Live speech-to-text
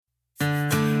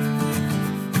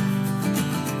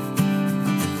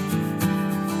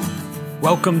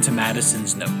Welcome to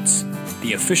Madison's Notes,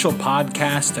 the official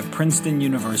podcast of Princeton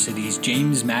University's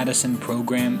James Madison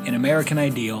Program in American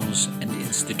Ideals and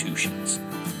Institutions.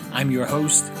 I'm your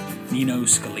host, Nino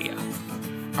Scalia.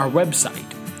 Our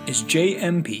website is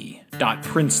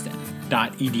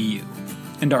jmp.princeton.edu,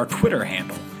 and our Twitter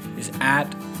handle is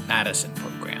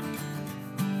 @MadisonProgram.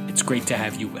 It's great to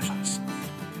have you with us.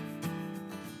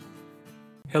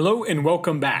 Hello and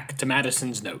welcome back to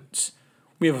Madison's Notes.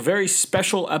 We have a very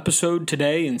special episode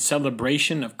today in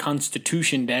celebration of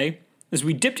Constitution Day, as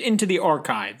we dipped into the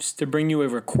archives to bring you a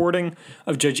recording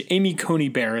of Judge Amy Coney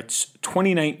Barrett's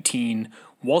 2019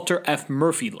 Walter F.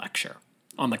 Murphy Lecture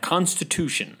on the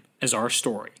Constitution as Our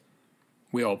Story.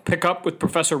 We'll pick up with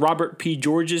Professor Robert P.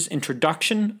 George's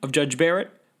introduction of Judge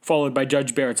Barrett, followed by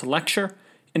Judge Barrett's lecture,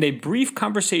 and a brief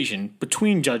conversation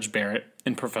between Judge Barrett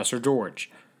and Professor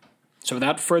George. So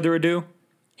without further ado,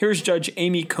 here's Judge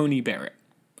Amy Coney Barrett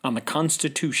on the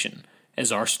Constitution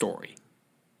as Our Story.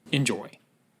 Enjoy.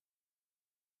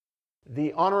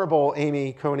 The Honorable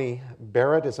Amy Coney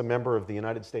Barrett is a member of the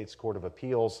United States Court of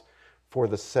Appeals for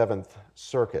the Seventh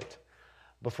Circuit.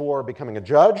 Before becoming a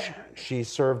judge, she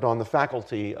served on the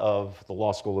faculty of the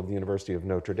Law School of the University of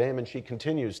Notre Dame, and she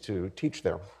continues to teach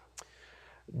there.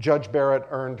 Judge Barrett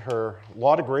earned her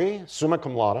law degree, summa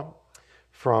cum laude,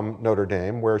 from Notre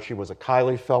Dame, where she was a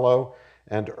Kiley Fellow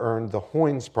and earned the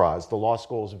Hoynes Prize, the law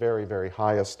school's very, very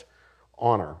highest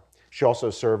honor. She also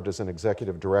served as an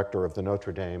executive director of the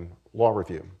Notre Dame Law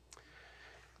Review.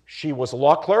 She was a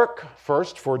law clerk,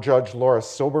 first for Judge Laura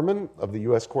Silberman of the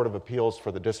U.S. Court of Appeals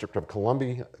for the District of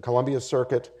Columbia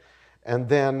Circuit, and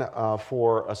then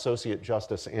for Associate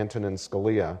Justice Antonin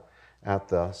Scalia at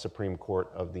the Supreme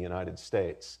Court of the United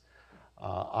States.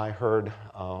 I heard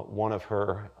one of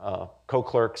her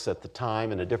co-clerks at the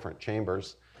time in a different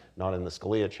chambers, not in the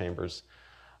Scalia chambers,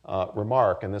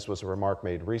 remark, and this was a remark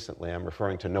made recently, I'm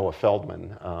referring to Noah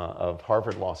Feldman of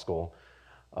Harvard Law School,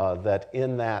 that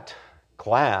in that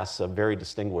class of very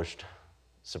distinguished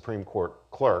Supreme Court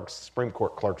clerks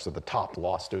are the top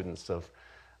law students of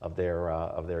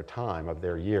their time, of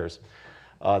their years,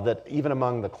 that even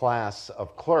among the class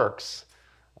of clerks,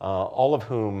 all of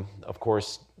whom, of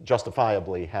course,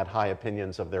 justifiably had high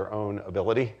opinions of their own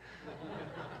ability,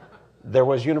 there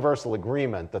was universal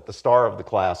agreement that the star of the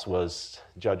class was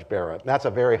Judge Barrett. And that's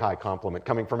a very high compliment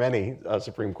coming from any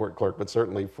Supreme Court clerk, but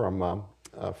certainly from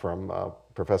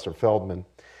Professor Feldman.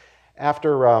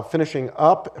 After finishing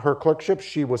up her clerkship,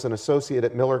 she was an associate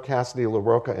at Miller, Cassidy,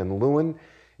 LaRocca, and Lewin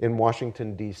in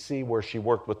Washington, D.C., where she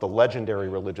worked with the legendary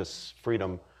religious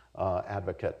freedom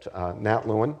advocate, Nat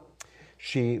Lewin.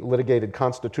 She litigated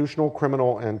constitutional,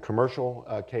 criminal, and commercial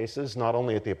cases, not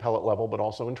only at the appellate level, but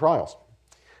also in trials.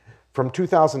 From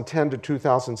 2010 to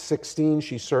 2016,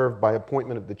 she served by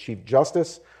appointment of the Chief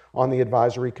Justice on the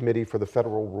Advisory Committee for the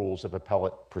Federal Rules of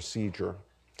Appellate Procedure.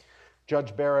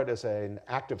 Judge Barrett is an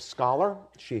active scholar.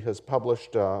 She has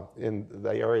published in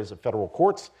the areas of federal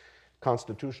courts,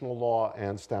 constitutional law,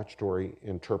 and statutory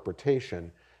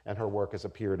interpretation, and her work has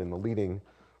appeared in the leading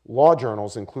law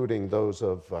journals, including those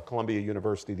of Columbia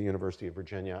University, the University of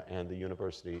Virginia, and the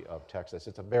University of Texas.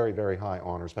 It's a very, very high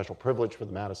honor, special privilege for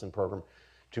the Madison program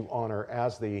to honor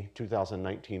as the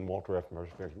 2019 Walter F.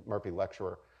 Murphy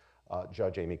Lecturer,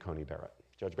 Judge Amy Coney Barrett.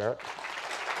 Judge Barrett.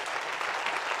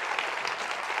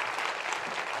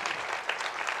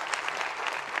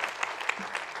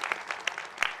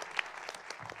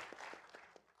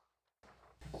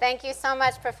 Thank you so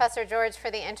much, Professor George,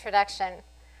 for the introduction.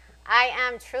 I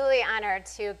am truly honored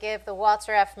to give the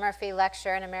Walter F. Murphy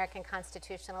Lecture in American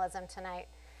Constitutionalism tonight.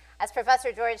 As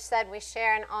Professor George said, we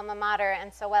share an alma mater,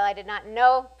 and so while I did not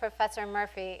know Professor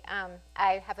Murphy,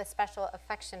 I have a special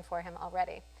affection for him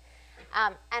already.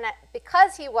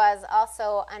 Because he was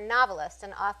also a novelist,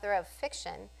 an author of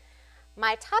fiction,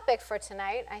 my topic for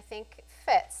tonight, I think,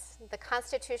 fits: the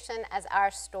Constitution as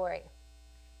our story.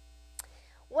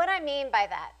 What I mean by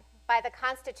that, by the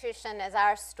Constitution as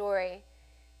our story,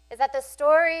 is that the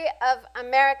story of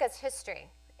America's history,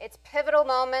 its pivotal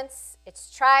moments, its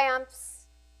triumphs,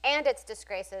 and its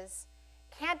disgraces,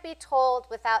 can't be told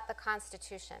without the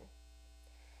Constitution.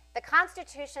 The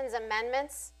Constitution's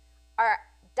amendments are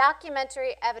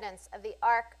documentary evidence of the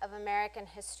arc of American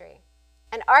history,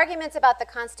 and arguments about the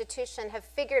Constitution have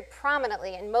figured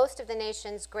prominently in most of the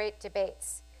nation's great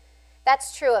debates.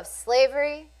 That's true of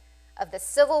slavery, of the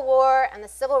Civil War and the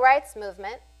Civil Rights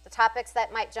Movement, the topics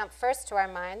that might jump first to our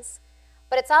minds,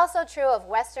 but it's also true of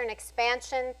Western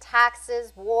expansion,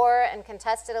 taxes, war, and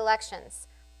contested elections,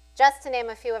 just to name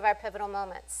a few of our pivotal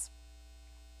moments.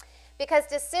 Because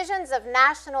decisions of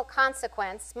national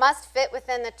consequence must fit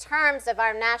within the terms of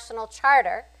our national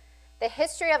charter, the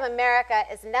history of America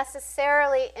is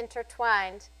necessarily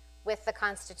intertwined with the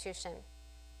Constitution.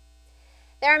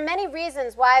 There are many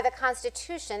reasons why the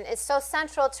Constitution is so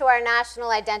central to our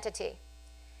national identity.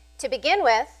 To begin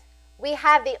with, we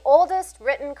have the oldest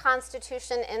written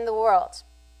constitution in the world.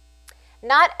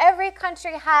 Not every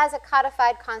country has a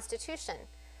codified constitution.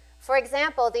 For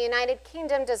example, the United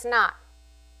Kingdom does not.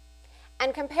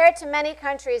 And compared to many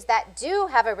countries that do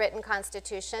have a written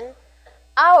constitution,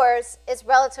 ours is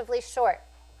relatively short.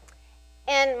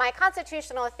 In my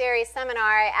constitutional theory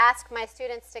seminar, I asked my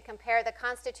students to compare the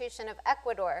Constitution of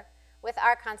Ecuador with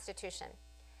our Constitution.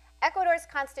 Ecuador's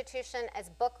Constitution is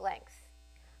book length.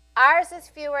 Ours is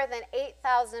fewer than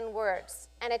 8,000 words,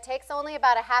 and it takes only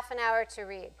about a half an hour to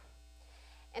read.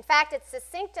 In fact, it's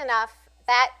succinct enough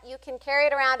that you can carry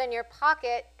it around in your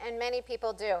pocket, and many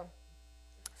people do.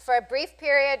 For a brief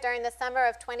period during the summer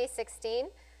of 2016,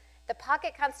 the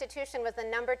Pocket Constitution was the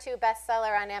 #2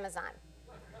 bestseller on Amazon.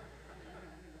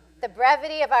 The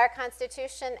brevity of our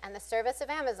Constitution and the service of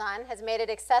Amazon has made it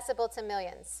accessible to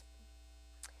millions.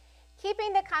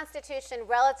 Keeping the Constitution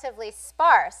relatively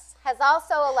sparse has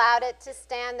also allowed it to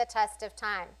stand the test of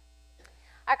time.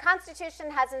 Our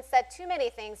Constitution hasn't set too many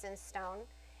things in stone.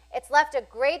 It's left a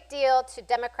great deal to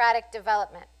democratic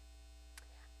development.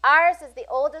 Ours is the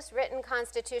oldest written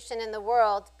constitution in the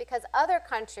world because other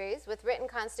countries with written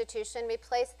constitution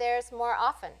replace theirs more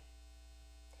often.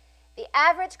 The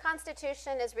average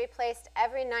constitution is replaced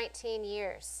every 19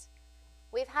 years.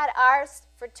 We've had ours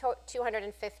for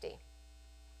 250.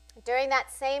 During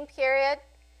that same period,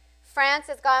 France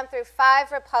has gone through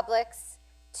 5 republics,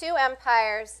 2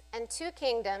 empires, and 2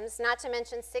 kingdoms, not to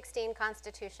mention 16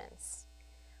 constitutions.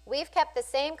 We've kept the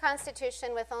same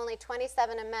constitution with only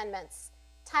 27 amendments,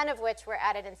 10 of which were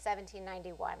added in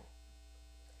 1791.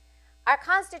 Our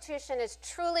Constitution is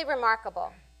truly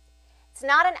remarkable. It's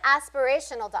not an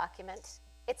aspirational document,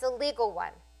 it's a legal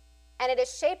one, and it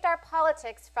has shaped our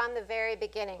politics from the very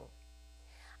beginning.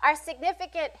 Our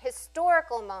significant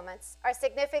historical moments are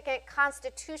significant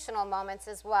constitutional moments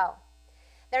as well.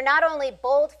 They're not only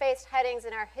bold-faced headings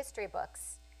in our history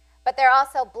books, but they're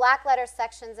also black-letter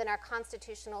sections in our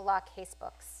constitutional law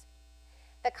casebooks.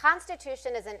 The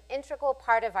Constitution is an integral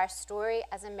part of our story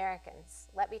as Americans.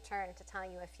 Let me turn to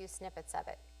telling you a few snippets of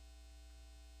it.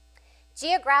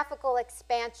 Geographical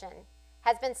expansion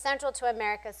has been central to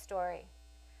America's story.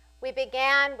 We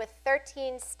began with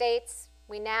 13 states.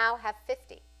 We now have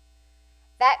 50.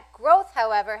 That growth,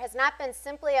 however, has not been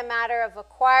simply a matter of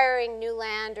acquiring new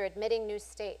land or admitting new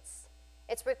states.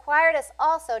 It's required us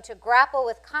also to grapple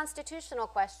with constitutional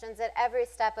questions at every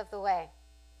step of the way.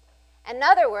 In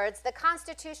other words, the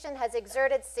Constitution has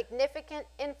exerted significant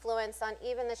influence on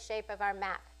even the shape of our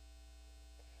map.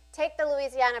 Take the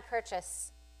Louisiana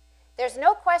Purchase. There's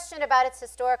no question about its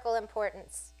historical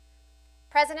importance.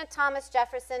 President Thomas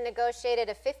Jefferson negotiated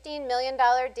a $15 million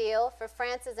deal for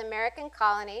France's American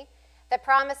colony that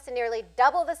promised to nearly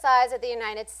double the size of the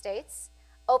United States,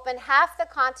 open half the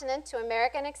continent to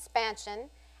American expansion,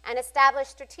 and establish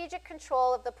strategic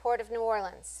control of the port of New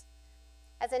Orleans.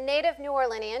 As a native New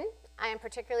Orleanian, I am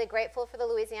particularly grateful for the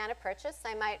Louisiana Purchase.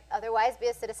 I might otherwise be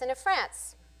a citizen of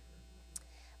France.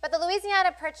 But the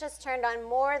Louisiana Purchase turned on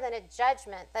more than a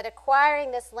judgment that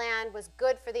acquiring this land was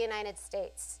good for the United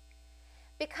States.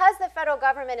 Because the federal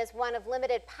government is one of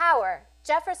limited power,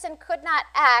 Jefferson could not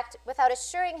act without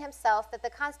assuring himself that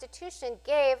the Constitution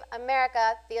gave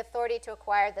America the authority to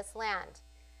acquire this land.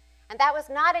 And that was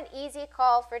not an easy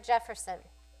call for Jefferson.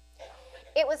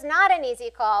 It was not an easy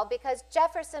call because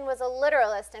Jefferson was a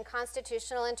literalist in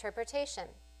constitutional interpretation.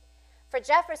 For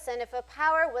Jefferson, if a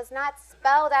power was not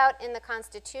spelled out in the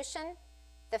Constitution,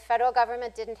 the federal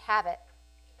government didn't have it.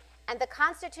 And the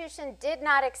Constitution did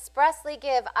not expressly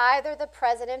give either the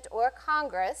president or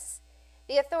Congress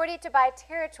the authority to buy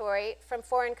territory from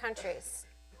foreign countries.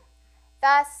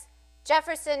 Thus,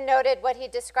 Jefferson noted what he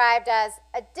described as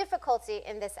a difficulty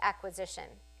in this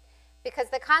acquisition, because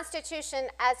the Constitution,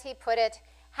 as he put it,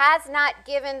 has not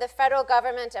given the federal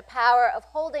government a power of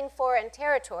holding foreign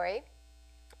territory,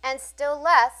 and still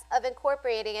less of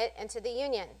incorporating it into the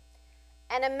Union.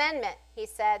 An amendment, he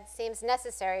said, seems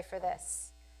necessary for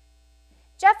this.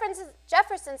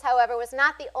 Jefferson's, however, was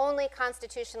not the only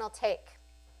constitutional take.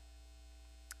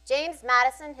 James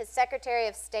Madison, his Secretary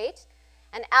of State,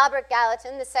 and Albert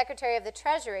Gallatin, the Secretary of the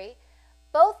Treasury,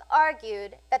 both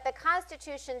argued that the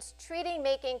Constitution's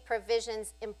treaty-making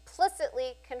provisions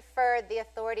implicitly conferred the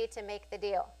authority to make the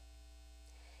deal.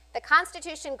 The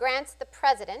Constitution grants the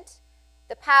President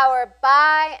the power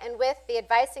by and with the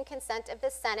advice and consent of the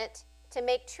Senate to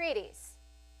make treaties.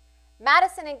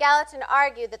 Madison and Gallatin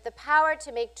argued that the power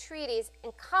to make treaties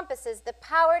encompasses the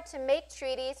power to make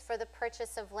treaties for the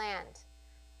purchase of land.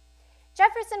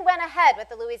 Jefferson went ahead with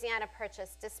the Louisiana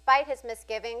Purchase despite his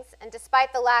misgivings and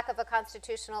despite the lack of a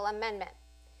constitutional amendment.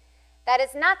 That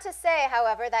is not to say,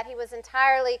 however, that he was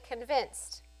entirely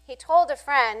convinced. He told a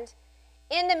friend,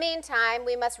 "In the meantime,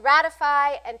 we must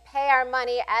ratify and pay our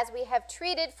money as we have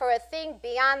treated for a thing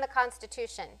beyond the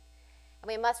Constitution, and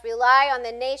we must rely on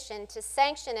the nation to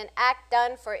sanction an act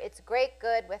done for its great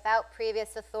good without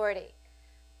previous authority."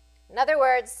 In other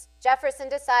words, Jefferson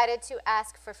decided to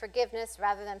ask for forgiveness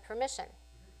rather than permission.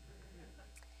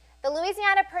 The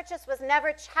Louisiana Purchase was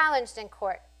never challenged in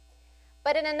court,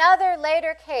 but in another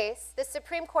later case, the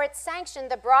Supreme Court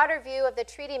sanctioned the broader view of the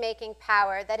treaty-making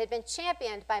power that had been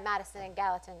championed by Madison and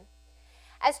Gallatin.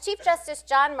 As Chief Justice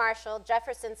John Marshall,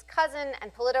 Jefferson's cousin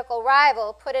and political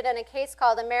rival, put it in a case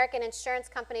called American Insurance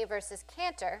Company versus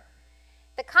Cantor,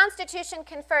 the Constitution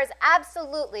confers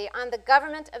absolutely on the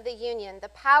government of the Union the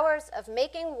powers of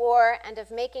making war and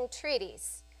of making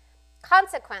treaties.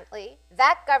 Consequently,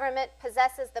 that government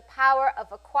possesses the power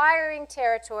of acquiring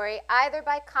territory either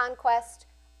by conquest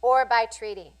or by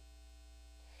treaty.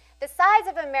 The size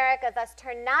of America thus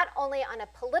turned not only on a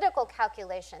political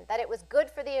calculation that it was good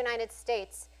for the United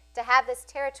States to have this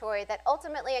territory that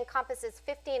ultimately encompasses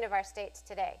 15 of our states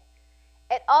today.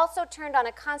 It also turned on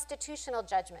a constitutional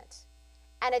judgment,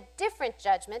 and a different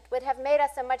judgment would have made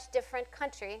us a much different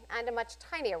country and a much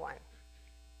tinier one.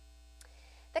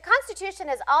 The Constitution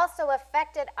has also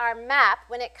affected our map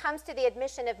when it comes to the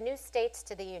admission of new states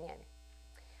to the Union.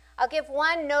 I'll give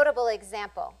one notable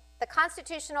example: the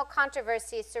constitutional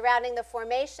controversy surrounding the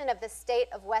formation of the state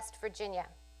of West Virginia.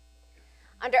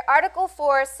 Under Article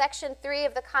 4, Section 3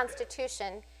 of the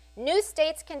Constitution, new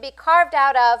states can be carved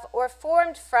out of or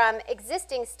formed from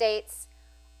existing states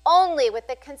only with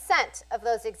the consent of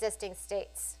those existing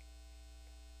states.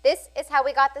 This is how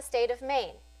we got the state of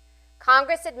Maine.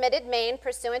 Congress admitted Maine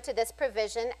pursuant to this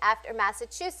provision after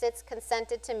Massachusetts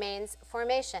consented to Maine's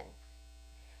formation.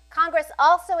 Congress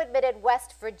also admitted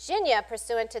West Virginia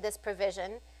pursuant to this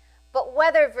provision, but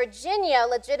whether Virginia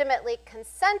legitimately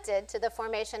consented to the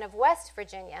formation of West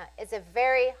Virginia is a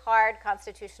very hard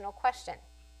constitutional question.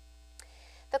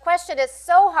 The question is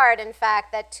so hard, in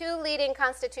fact, that two leading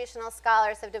constitutional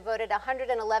scholars have devoted a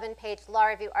 111-page law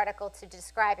review article to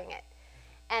describing it.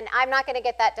 And I'm not going to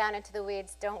get that down into the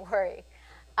weeds, don't worry.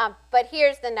 But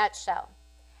here's the nutshell.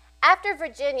 After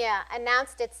Virginia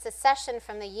announced its secession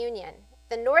from the Union,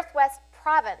 the Northwest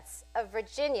Province of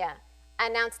Virginia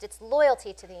announced its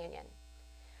loyalty to the Union.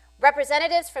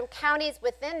 Representatives from counties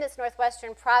within this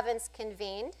Northwestern province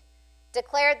convened,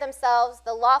 declared themselves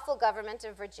the lawful government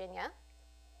of Virginia,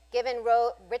 given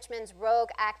Richmond's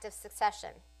rogue act of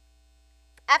succession.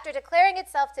 After declaring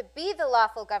itself to be the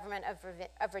lawful government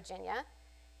of Virginia,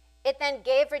 it then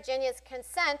gave Virginia's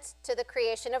consent to the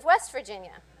creation of West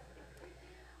Virginia,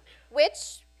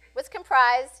 which was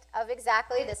comprised of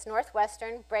exactly this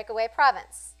northwestern breakaway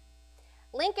province.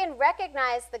 Lincoln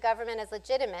recognized the government as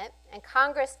legitimate, and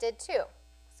Congress did too.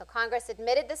 So Congress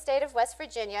admitted the state of West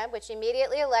Virginia, which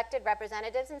immediately elected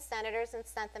representatives and senators and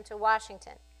sent them to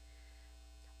Washington.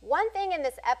 One thing in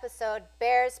this episode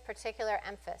bears particular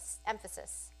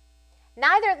emphasis.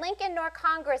 Neither Lincoln nor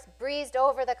Congress breezed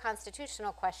over the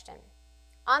constitutional question.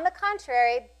 On the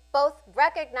contrary, both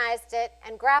recognized it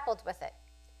and grappled with it.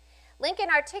 Lincoln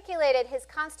articulated his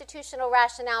constitutional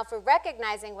rationale for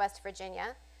recognizing West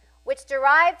Virginia, which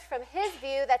derived from his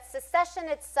view that secession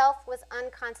itself was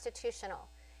unconstitutional.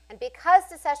 And because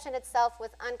secession itself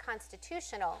was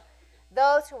unconstitutional,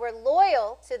 those who were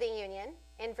loyal to the Union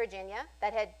in Virginia,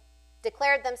 that had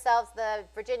declared themselves the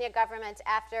Virginia government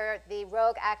after the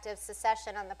rogue act of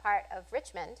secession on the part of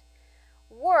Richmond,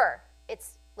 were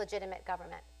its legitimate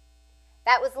government.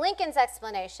 That was Lincoln's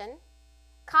explanation.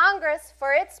 Congress,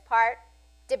 for its part,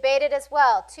 debated as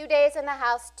well, 2 days in the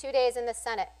House, 2 days in the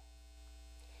Senate.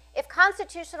 If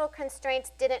constitutional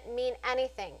constraints didn't mean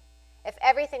anything, if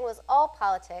everything was all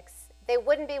politics, they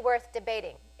wouldn't be worth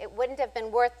debating. It wouldn't have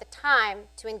been worth the time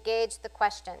to engage the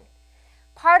question.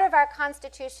 Part of our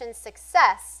Constitution's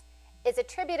success is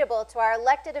attributable to our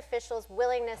elected officials'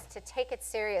 willingness to take it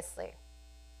seriously.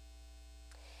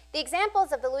 The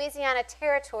examples of the Louisiana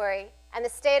Territory and the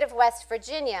state of West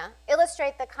Virginia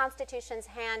illustrate the Constitution's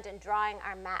hand in drawing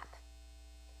our map.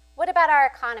 What about our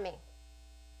economy?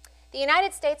 The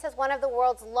United States has one of the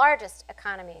world's largest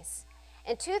economies.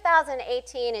 In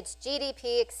 2018, its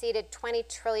GDP exceeded $20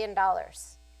 trillion.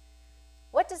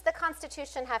 What does the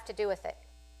Constitution have to do with it?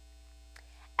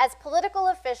 As political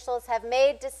officials have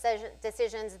made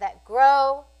decisions that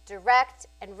grow, direct,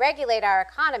 and regulate our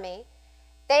economy,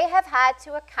 they have had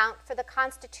to account for the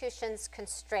Constitution's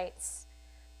constraints.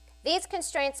 These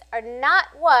constraints are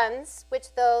not ones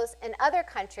which those in other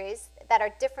countries that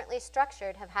are differently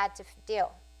structured have had to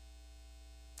deal.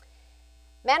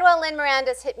 Manuel Lin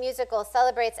Miranda's hit musical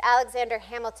celebrates Alexander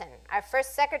Hamilton, our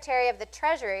first Secretary of the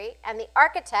Treasury and the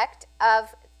architect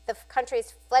of the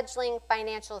country's fledgling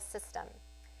financial system.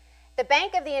 The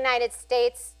Bank of the United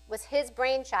States was his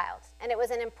brainchild, and it was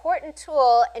an important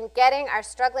tool in getting our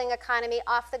struggling economy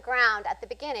off the ground at the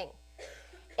beginning.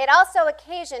 It also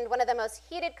occasioned one of the most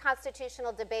heated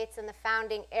constitutional debates in the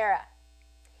founding era.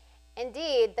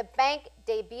 Indeed, the bank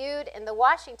debuted in the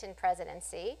Washington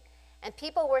presidency, and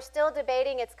people were still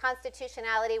debating its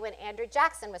constitutionality when Andrew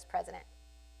Jackson was president.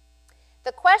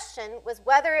 The question was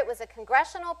whether it was a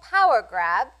congressional power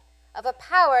grab of a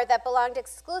power that belonged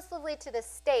exclusively to the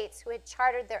states who had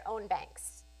chartered their own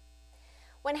banks.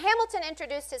 When Hamilton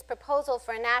introduced his proposal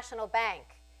for a national bank,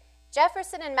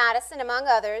 Jefferson and Madison, among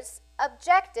others,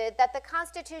 objected that the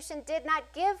Constitution did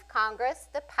not give Congress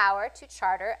the power to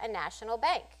charter a national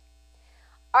bank.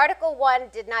 Article 1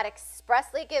 did not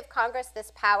expressly give Congress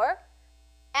this power,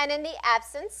 and in the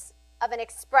absence of an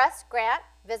express grant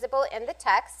visible in the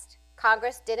text,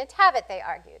 Congress didn't have it, they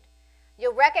argued.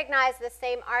 You'll recognize the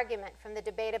same argument from the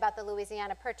debate about the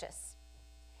Louisiana Purchase.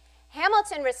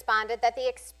 Hamilton responded that the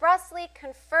expressly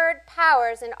conferred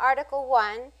powers in Article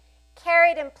 1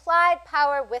 carried implied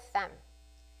power with them.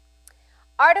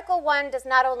 Article 1 does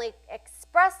not only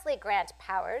expressly grant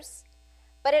powers,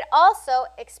 but it also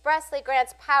expressly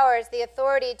grants powers the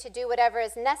authority to do whatever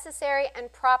is necessary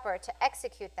and proper to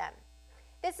execute them.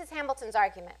 This is Hamilton's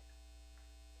argument.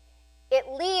 It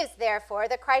leaves, therefore,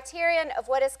 the criterion of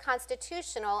what is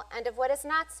constitutional and of what is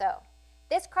not so.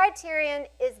 This criterion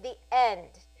is the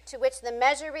end to which the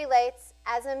measure relates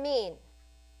as a mean.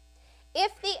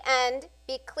 If the end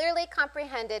be clearly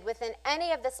comprehended within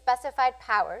any of the specified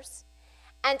powers,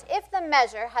 and if the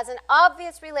measure has an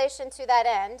obvious relation to that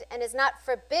end and is not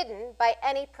forbidden by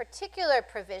any particular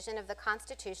provision of the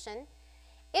Constitution,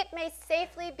 it may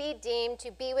safely be deemed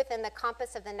to be within the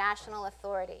compass of the national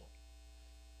authority.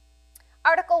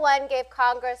 Article 1 gave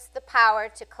Congress the power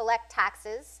to collect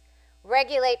taxes,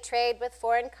 regulate trade with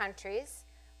foreign countries,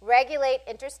 regulate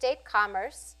interstate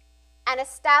commerce, and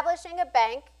establishing a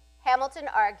bank, Hamilton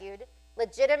argued,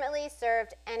 legitimately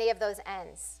served any of those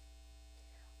ends.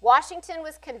 Washington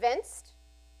was convinced,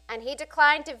 and he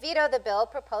declined to veto the bill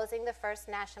proposing the first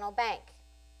national bank.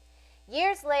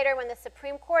 Years later, when the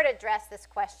Supreme Court addressed this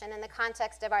question in the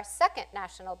context of our second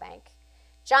national bank,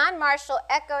 John Marshall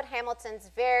echoed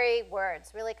Hamilton's very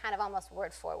words, really kind of almost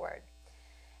word for word.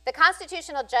 The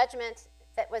constitutional judgment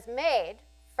that was made,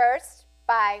 first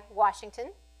by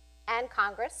Washington and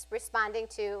Congress, responding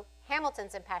to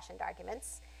Hamilton's impassioned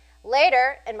arguments,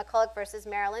 later in McCulloch versus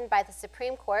Maryland by the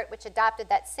Supreme Court, which adopted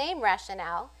that same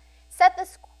rationale, set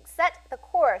the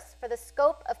course for the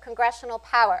scope of congressional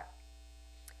power.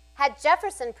 Had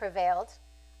Jefferson prevailed,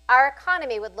 our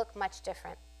economy would look much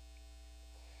different.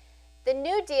 The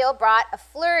New Deal brought a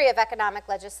flurry of economic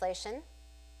legislation.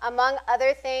 Among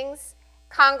other things,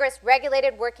 Congress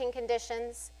regulated working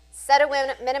conditions, set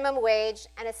a minimum wage,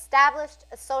 and established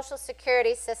a Social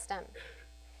Security system.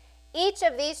 Each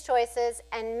of these choices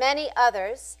and many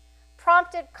others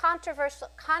prompted controversial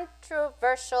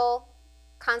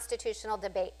constitutional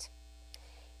debate.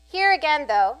 Here again,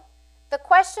 though, the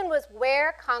question was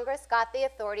where Congress got the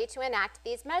authority to enact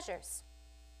these measures.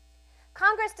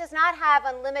 Congress does not have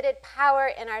unlimited power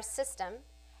in our system,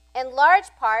 in large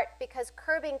part because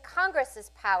curbing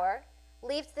Congress's power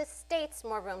leaves the states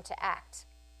more room to act.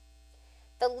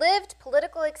 The lived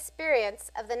political experience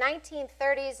of the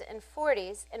 1930s and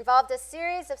 40s involved a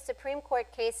series of Supreme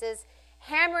Court cases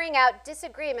hammering out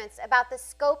disagreements about the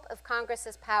scope of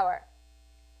Congress's power.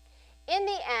 In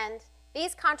the end,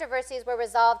 these controversies were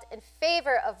resolved in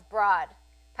favor of broad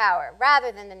power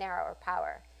rather than the narrower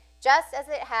power, just as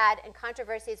it had in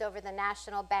controversies over the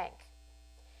national bank.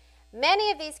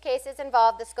 Many of these cases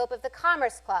involved the scope of the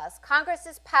Commerce Clause,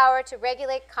 Congress's power to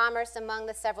regulate commerce among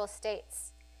the several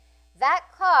states. That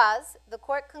clause, the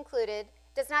court concluded,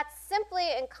 does not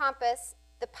simply encompass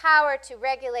the power to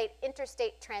regulate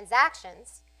interstate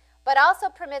transactions, but also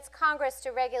permits Congress to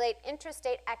regulate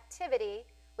interstate activity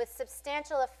with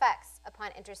substantial effects upon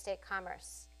interstate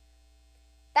commerce.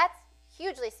 That's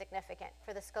hugely significant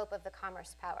for the scope of the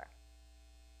commerce power.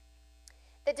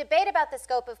 The debate about the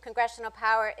scope of congressional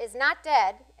power is not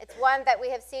dead. It's one that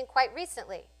we have seen quite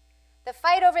recently. The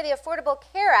fight over the Affordable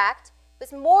Care Act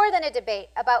was more than a debate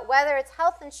about whether its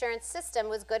health insurance system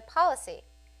was good policy.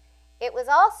 It was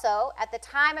also, at the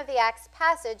time of the Act's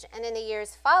passage and in the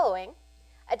years following,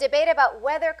 a debate about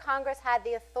whether Congress had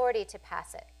the authority to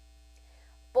pass it.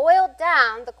 Boiled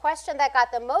down, the question that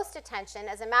got the most attention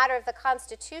as a matter of the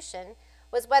Constitution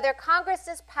was whether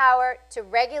Congress's power to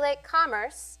regulate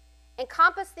commerce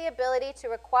encompassed the ability to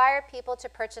require people to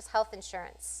purchase health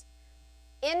insurance.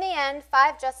 In the end,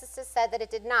 5 justices said that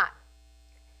it did not.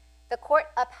 The court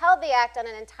upheld the act on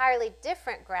an entirely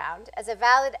different ground as a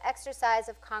valid exercise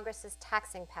of Congress's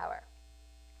taxing power.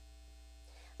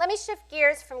 Let me shift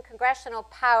gears from congressional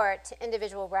power to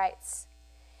individual rights.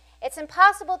 It's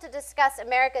impossible to discuss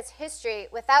America's history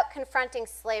without confronting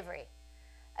slavery,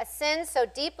 a sin so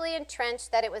deeply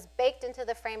entrenched that it was baked into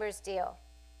the framers' deal.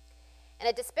 In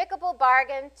a despicable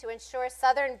bargain to ensure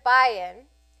Southern buy-in,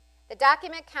 the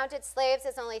document counted slaves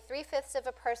as only 3/5 of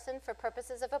a person for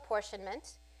purposes of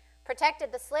apportionment,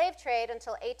 protected the slave trade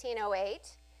until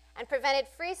 1808, and prevented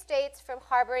free states from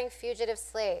harboring fugitive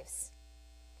slaves.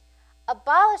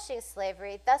 Abolishing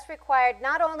slavery thus required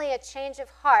not only a change of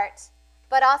heart,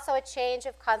 but also a change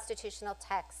of constitutional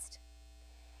text.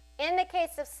 In the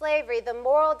case of slavery, the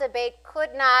moral debate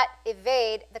could not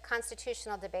evade the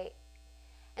constitutional debate.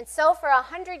 And so for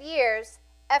 100 years,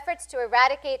 efforts to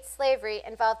eradicate slavery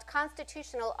involved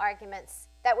constitutional arguments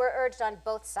that were urged on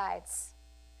both sides.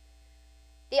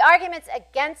 The arguments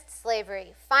against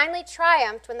slavery finally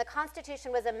triumphed when the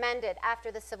Constitution was amended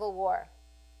after the Civil War.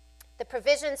 The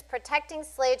provisions protecting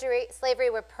slavery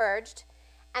were purged,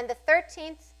 and the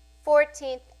 13th,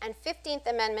 14th, and 15th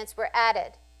Amendments were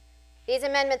added. These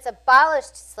amendments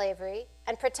abolished slavery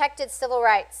and protected civil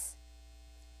rights.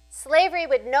 Slavery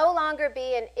would no longer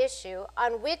be an issue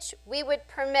on which we would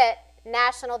permit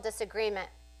national disagreement.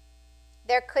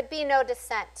 There could be no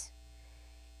dissent.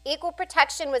 Equal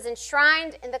protection was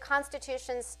enshrined in the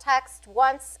Constitution's text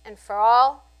once and for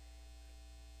all,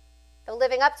 though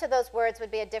living up to those words would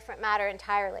be a different matter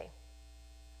entirely.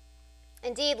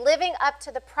 Indeed, living up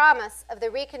to the promise of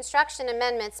the Reconstruction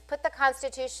Amendments put the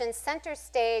Constitution center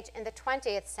stage in the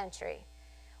 20th century,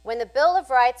 when the Bill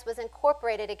of Rights was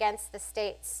incorporated against the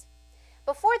states.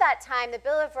 Before that time, the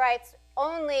Bill of Rights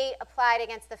only applied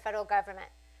against the federal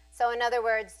government. So in other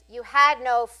words, you had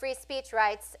no free speech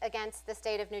rights against the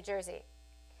state of New Jersey.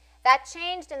 That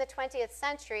changed in the 20th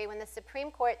century when the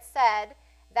Supreme Court said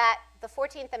that the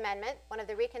 14th Amendment, one of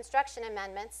the Reconstruction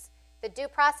Amendments, the Due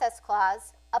Process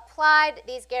Clause, applied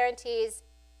these guarantees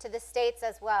to the states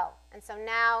as well. And so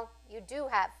now you do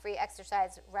have free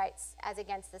exercise rights as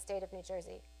against the state of New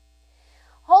Jersey.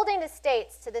 Holding the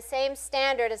states to the same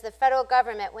standard as the federal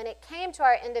government when it came to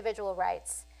our individual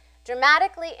rights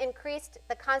dramatically increased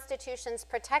the Constitution's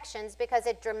protections because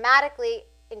it dramatically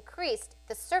increased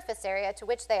the surface area to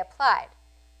which they applied.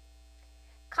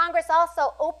 Congress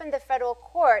also opened the federal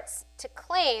courts to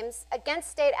claims against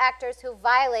state actors who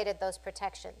violated those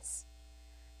protections.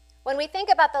 When we think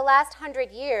about the last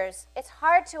 100 years, it's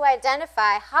hard to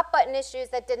identify hot-button issues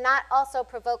that did not also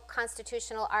provoke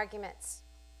constitutional arguments.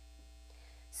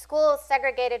 Schools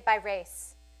segregated by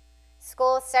race,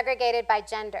 schools segregated by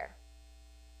gender,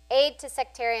 aid to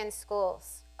sectarian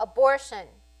schools, abortion,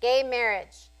 gay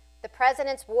marriage, the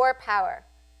president's war power,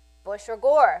 Bush or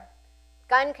Gore,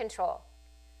 gun control.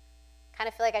 Kind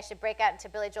of feel like I should break out into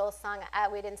Billy Joel's song,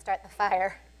 We Didn't Start the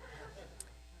Fire.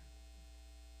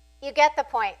 You get the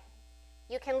point.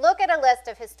 You can look at a list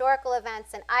of historical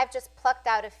events, and I've just plucked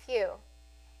out a few.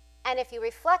 And if you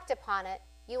reflect upon it,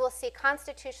 you will see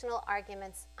constitutional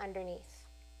arguments underneath.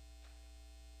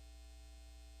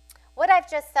 What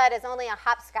I've just said is only a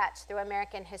hopscotch through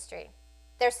American history.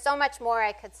 There's so much more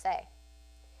I could say.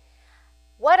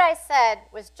 What I said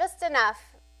was just enough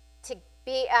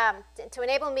to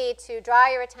enable me to draw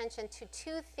your attention to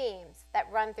 2 themes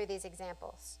that run through these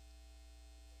examples.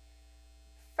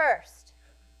 First,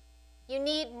 you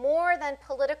need more than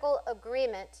political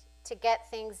agreement to get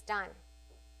things done.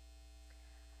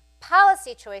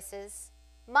 Policy choices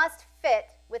must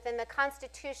fit within the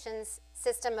Constitution's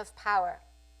system of power.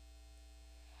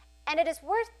 And it is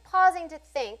worth pausing to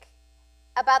think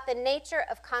about the nature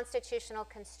of constitutional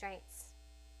constraints.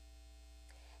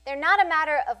 They're not a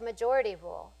matter of majority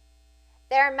rule.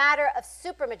 They're a matter of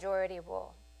supermajority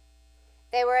rule.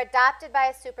 They were adopted by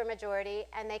a supermajority,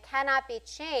 and they cannot be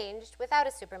changed without a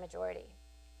supermajority.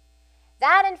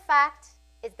 That, in fact,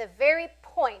 is the very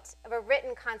point of a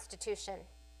written constitution.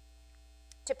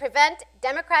 To prevent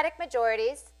democratic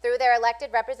majorities, through their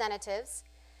elected representatives,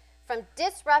 from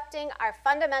disrupting our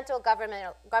fundamental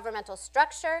governmental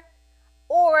structure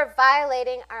or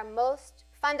violating our most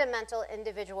fundamental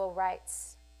individual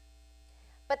rights.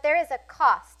 But there is a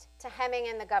cost to hemming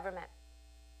in the government.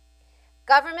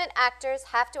 Government actors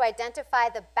have to identify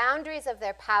the boundaries of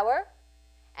their power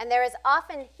and there is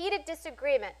often heated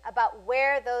disagreement about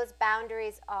where those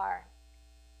boundaries are.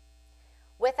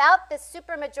 Without the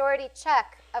supermajority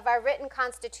check of our written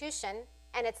Constitution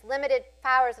and its limited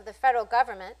powers of the federal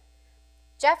government,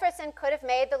 Jefferson could have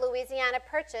made the Louisiana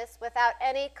Purchase without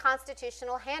any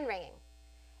constitutional hand-wringing.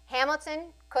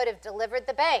 Hamilton could have delivered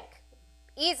the bank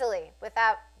easily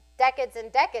without decades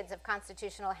and decades of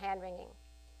constitutional hand-wringing.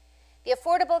 The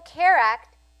Affordable Care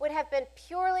Act would have been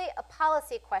purely a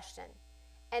policy question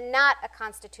and not a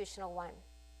constitutional one.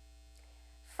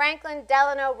 Franklin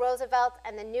Delano Roosevelt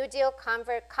and the New Deal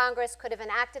Congress could have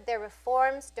enacted their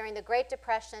reforms during the Great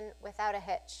Depression without a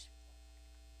hitch.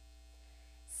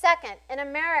 Second, in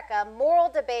America, moral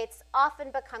debates often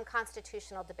become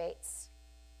constitutional debates.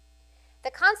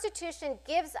 The Constitution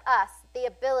gives us the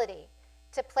ability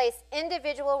to place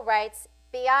individual rights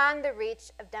beyond the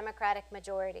reach of democratic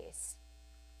majorities.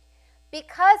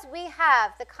 Because we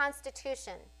have the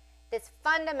Constitution, this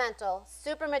fundamental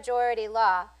supermajority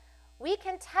law, we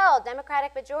can tell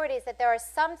democratic majorities that there are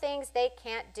some things they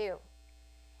can't do.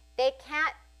 They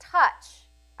can't touch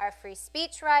our free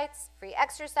speech rights, free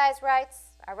exercise rights,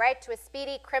 our right to a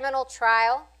speedy criminal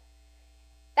trial.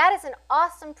 That is an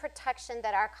awesome protection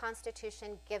that our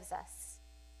Constitution gives us,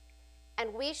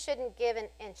 and we shouldn't give an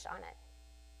inch on it.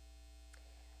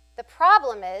 The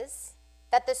problem is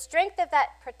that the strength of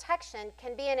that protection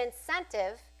can be an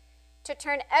incentive to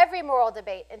turn every moral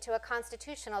debate into a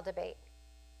constitutional debate,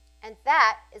 and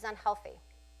that is unhealthy.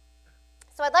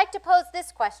 So I'd like to pose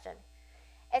this question.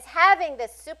 Is having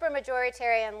this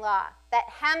supermajoritarian law that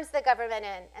hems the government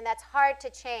in and that's hard to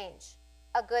change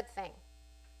a good thing?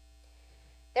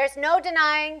 There's no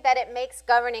denying that it makes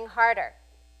governing harder.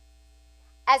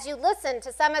 As you listen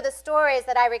to some of the stories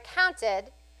that I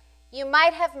recounted, you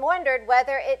might have wondered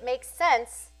whether it makes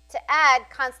sense to add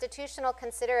constitutional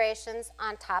considerations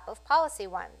on top of policy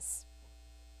ones.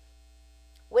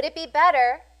 Would it be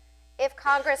better if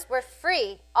Congress were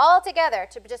free altogether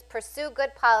to just pursue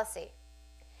good policy?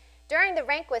 During the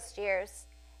Rehnquist years,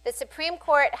 the Supreme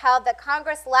Court held that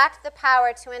Congress lacked the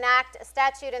power to enact a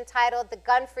statute entitled the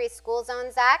Gun-Free School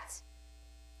Zones Act,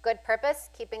 good purpose,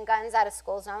 keeping guns out of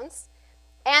school zones,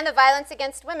 and the Violence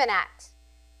Against Women Act.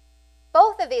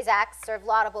 Both of these acts serve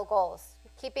laudable goals,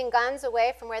 keeping guns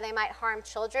away from where they might harm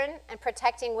children and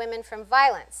protecting women from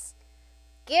violence.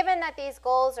 Given that these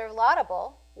goals are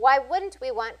laudable, why wouldn't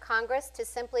we want Congress to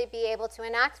simply be able to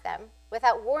enact them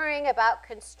without worrying about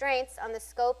constraints on the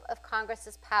scope of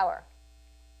Congress's power?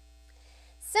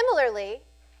 Similarly,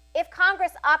 if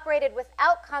Congress operated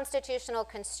without constitutional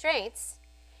constraints,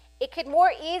 it could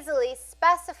more easily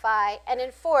specify and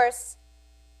enforce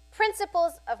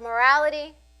principles of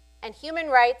morality and human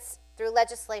rights through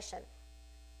legislation.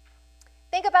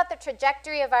 Think about the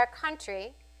trajectory of our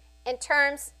country in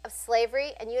terms of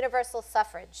slavery and universal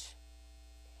suffrage.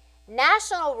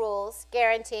 National rules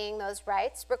guaranteeing those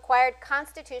rights required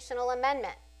constitutional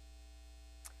amendment.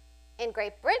 In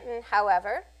Great Britain,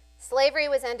 however, slavery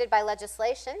was ended by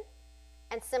legislation,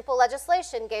 and simple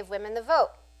legislation gave women the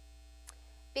vote.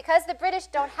 Because the British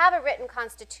don't have a written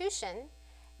constitution,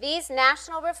 these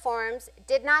national reforms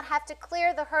did not have to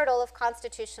clear the hurdle of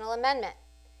constitutional amendment.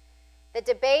 The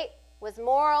debate was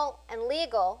moral and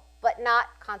legal, but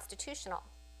not constitutional.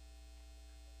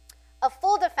 A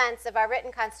full defense of our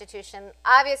written Constitution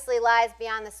obviously lies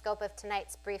beyond the scope of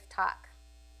tonight's brief talk.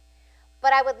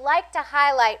 But I would like to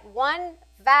highlight one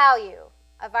value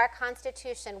of our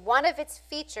Constitution, one of its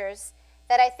features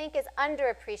that I think is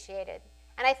underappreciated,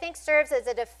 and I think serves as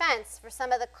a defense for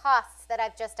some of the costs that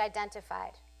I've just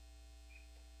identified.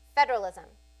 Federalism,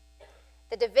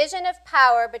 the division of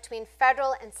power between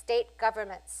federal and state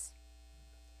governments.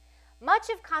 Much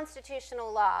of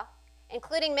constitutional law,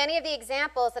 including many of the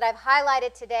examples that I've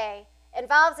highlighted today,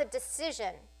 involves a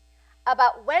decision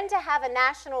about when to have a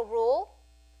national rule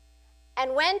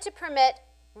and when to permit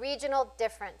regional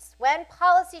difference, when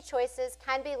policy choices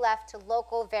can be left to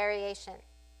local variation.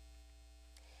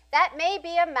 That may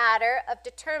be a matter of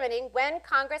determining when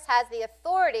Congress has the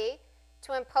authority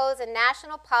to impose a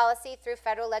national policy through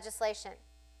federal legislation.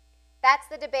 That's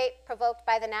the debate provoked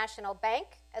by the National Bank,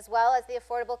 as well as the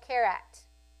Affordable Care Act.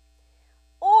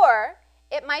 Or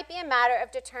it might be a matter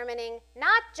of determining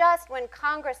not just when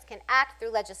Congress can act through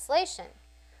legislation,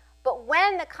 but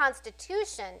when the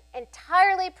Constitution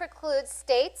entirely precludes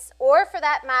states, or for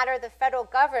that matter, the federal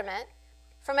government,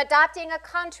 from adopting a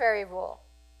contrary rule.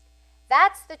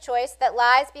 That's the choice that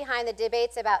lies behind the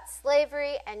debates about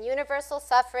slavery and universal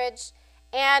suffrage,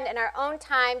 and in our own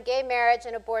time, gay marriage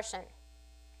and abortion.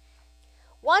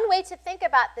 One way to think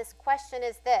about this question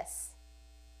is this: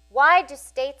 why do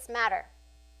states matter?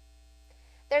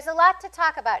 There's a lot to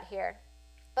talk about here,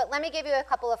 but let me give you a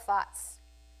couple of thoughts.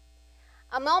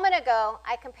 A moment ago,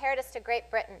 I compared us to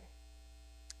Great Britain,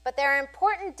 but there are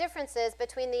important differences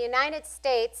between the United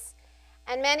States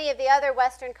and many of the other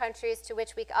Western countries to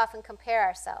which we often compare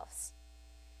ourselves.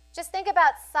 Just think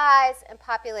about size and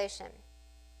population.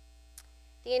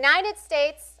 The United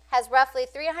States has roughly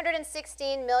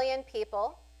 316 million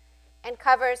people and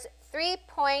covers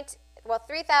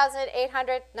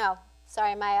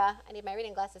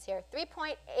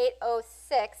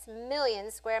 3.806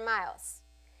 million square miles.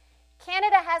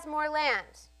 Canada has more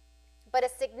land, but a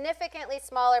significantly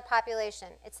smaller population.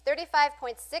 It's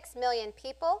 35.6 million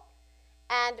people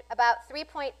and about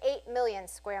 3.8 million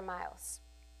square miles.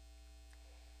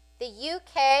 The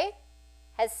UK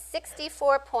has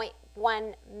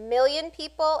 64.1 million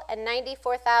people and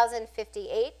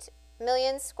 94,058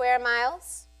 million square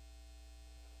miles.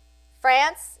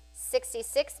 France,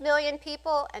 66 million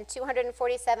people and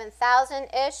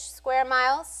 247,000-ish square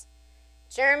miles.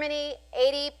 Germany,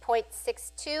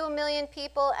 80.62 million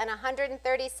people and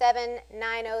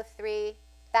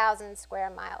 137,903,000 square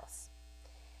miles.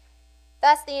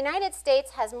 Thus, the United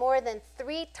States has more than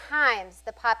 3 times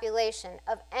the population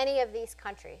of any of these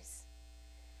countries.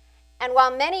 And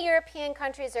while many European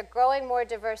countries are growing more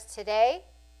diverse today,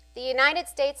 the United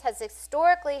States has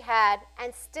historically had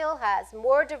and still has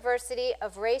more diversity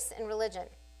of race and religion.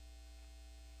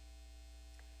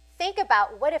 Think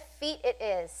about what a feat it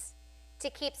is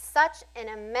to keep such an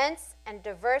immense and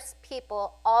diverse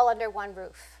people all under one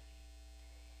roof.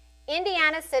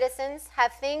 Indiana citizens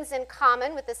have things in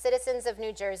common with the citizens of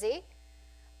New Jersey,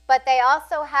 but they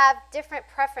also have different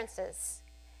preferences,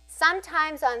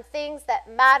 sometimes on things that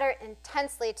matter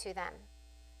intensely to them.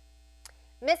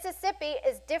 Mississippi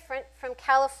is different from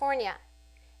California.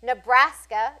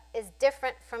 Nebraska is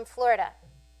different from Florida.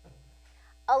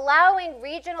 Allowing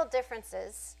regional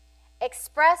differences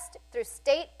expressed through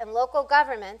state and local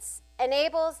governments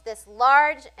enables this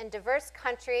large and diverse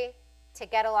country to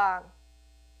get along.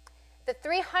 The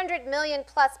 300 million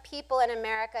plus people in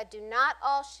America do not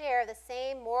all share the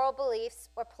same moral beliefs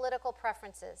or political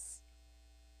preferences.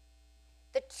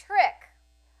 The trick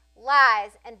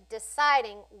lies in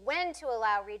deciding when to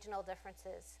allow regional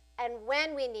differences and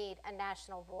when we need a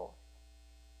national rule.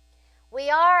 We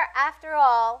are, after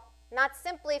all, not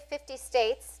simply 50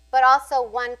 states, but also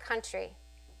one country.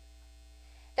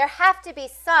 There have to be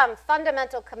some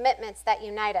fundamental commitments that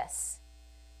unite us.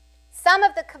 Some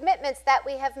of the commitments that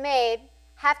we have made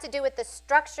have to do with the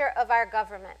structure of our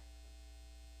government.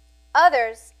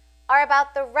 Others are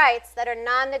about the rights that are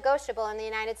non-negotiable in the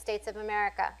United States of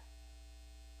America.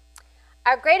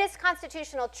 Our greatest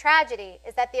constitutional tragedy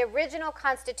is that the original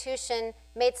Constitution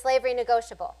made slavery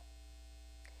negotiable.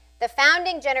 The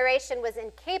founding generation was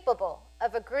incapable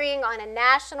of agreeing on a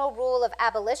national rule of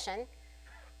abolition,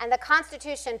 and the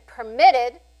Constitution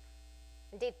permitted,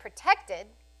 indeed protected,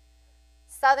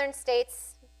 Southern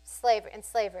states in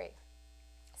slavery.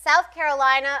 South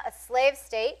Carolina, a slave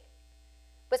state,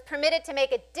 was permitted to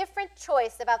make a different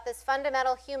choice about this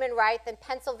fundamental human right than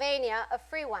Pennsylvania, a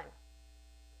free one.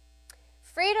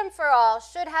 Freedom for all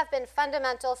should have been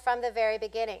fundamental from the very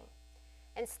beginning.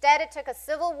 Instead, it took a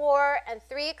civil war and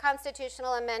 3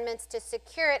 constitutional amendments to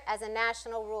secure it as a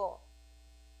national rule.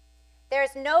 There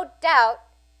is no doubt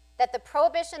that the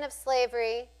prohibition of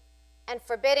slavery and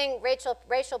forbidding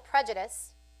racial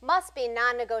prejudice must be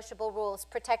non-negotiable rules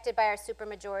protected by our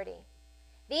supermajority.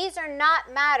 These are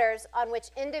not matters on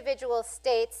which individual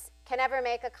states can ever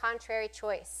make a contrary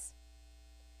choice.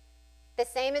 The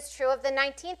same is true of the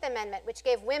 19th Amendment, which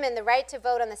gave women the right to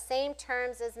vote on the same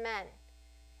terms as men.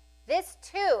 This,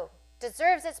 too,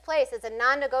 deserves its place as a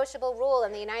non-negotiable rule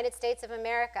in the United States of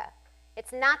America.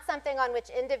 It's not something on which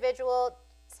individual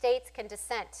states can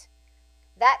dissent.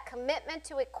 That commitment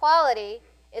to equality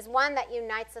is one that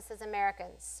unites us as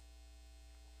Americans.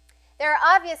 There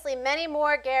are obviously many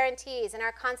more guarantees in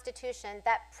our Constitution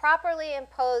that properly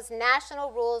impose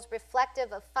national rules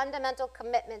reflective of fundamental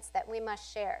commitments that we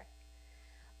must share.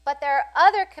 But there are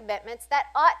other commitments that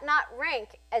ought not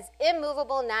rank as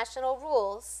immovable national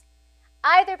rules,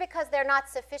 either because they're not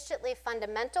sufficiently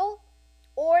fundamental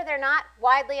or they're not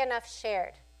widely enough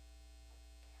shared.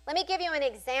 Let me give you an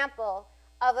example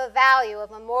of a value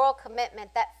of a moral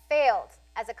commitment that failed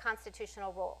as a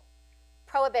constitutional rule: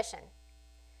 prohibition.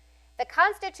 The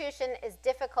Constitution is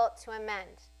difficult to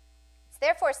amend. It's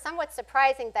therefore somewhat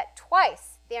surprising that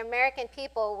twice the American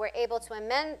people were able to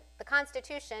amend the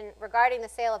Constitution regarding the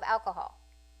sale of alcohol.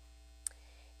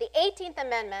 The 18th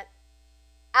Amendment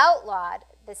outlawed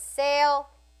the sale,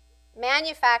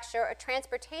 manufacture, or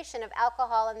transportation of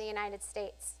alcohol in the United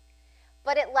States,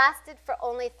 but it lasted for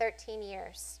only 13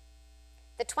 years.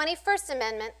 The 21st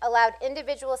Amendment allowed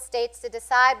individual states to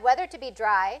decide whether to be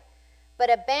dry,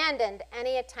 but abandoned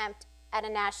any attempt at a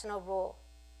national rule.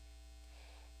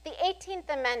 The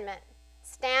 18th Amendment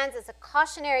stands as a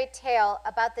cautionary tale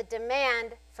about the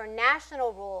demand for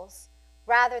national rules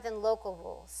rather than local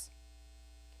rules.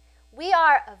 We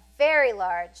are a very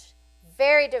large,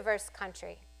 very diverse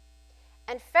country,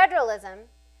 and federalism,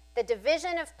 the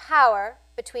division of power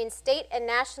between state and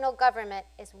national government,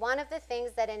 is one of the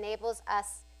things that enables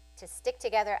us to stick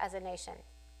together as a nation.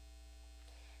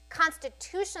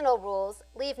 Constitutional rules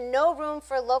leave no room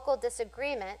for local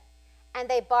disagreement, and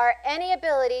they bar any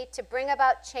ability to bring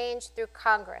about change through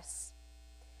Congress.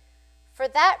 For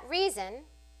that reason,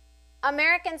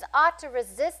 Americans ought to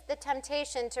resist the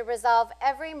temptation to resolve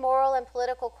every moral and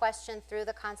political question through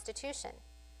the Constitution.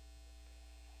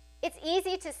 It's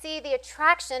easy to see the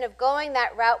attraction of going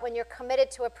that route when you're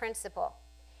committed to a principle.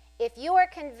 If you are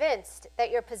convinced that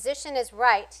your position is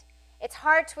right, it's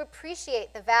hard to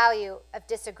appreciate the value of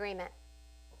disagreement.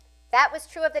 That was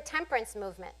true of the temperance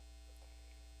movement.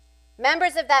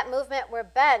 Members of that movement were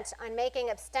bent on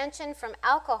making abstention from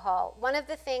alcohol one of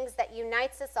the things that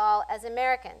unites us all as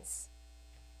Americans.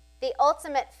 The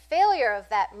ultimate failure of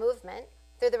that movement,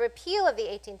 through the repeal of the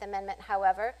 18th Amendment,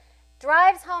 however,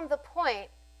 drives home the point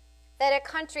that a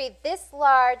country this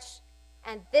large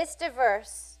and this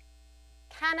diverse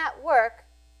cannot work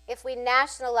if we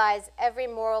nationalize every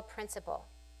moral principle.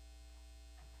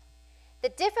 The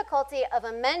difficulty of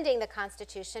amending the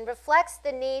Constitution reflects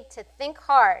the need to think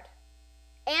hard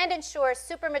and ensure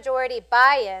supermajority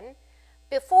buy-in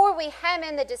before we hem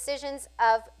in the decisions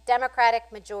of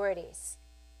Democratic majorities.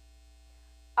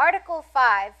 Article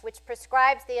 5, which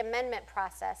prescribes the amendment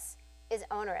process, is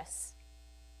onerous.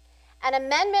 An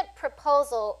amendment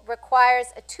proposal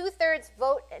requires a 2/3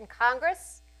 vote in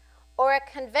Congress or a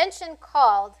convention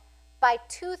called by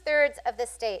 2/3 of the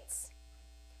states.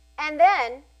 And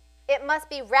then it must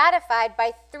be ratified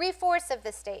by 3/4 of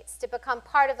the states to become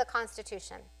part of the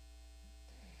Constitution.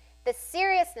 The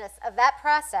seriousness of that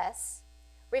process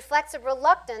reflects a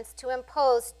reluctance to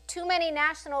impose too many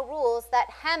national rules that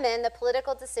hem in the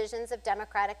political decisions of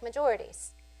Democratic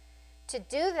majorities. To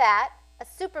do that, a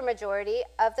supermajority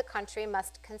of the country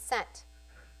must consent.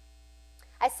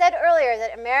 I said earlier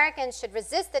that Americans should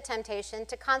resist the temptation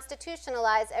to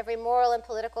constitutionalize every moral and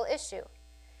political issue.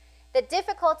 The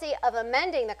difficulty of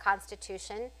amending the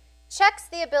Constitution checks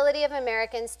the ability of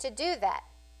Americans to do that.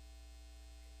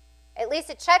 At least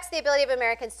it checks the ability of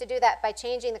Americans to do that by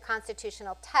changing the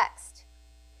constitutional text.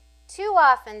 Too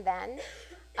often, then,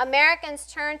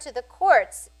 Americans turn to the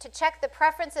courts to check the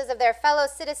preferences of their fellow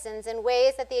citizens in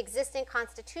ways that the existing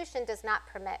Constitution does not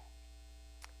permit.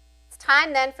 It's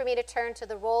time, then, for me to turn to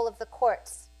the role of the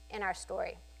courts in our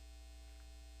story.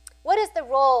 What is the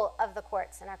role of the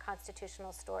courts in our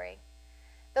constitutional story?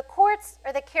 The courts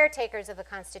are the caretakers of the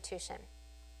Constitution.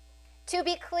 To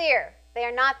be clear, they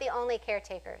are not the only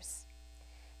caretakers.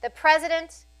 The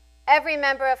president, every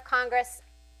member of Congress,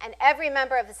 and every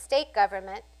member of the state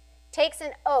government takes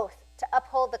an oath to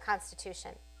uphold the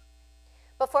Constitution.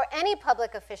 Before any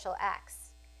public official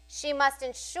acts, she must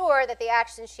ensure that the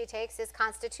action she takes is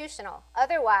constitutional.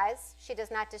 Otherwise, she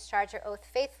does not discharge her oath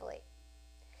faithfully.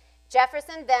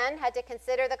 Jefferson then had to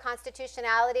consider the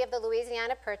constitutionality of the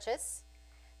Louisiana Purchase.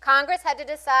 Congress had to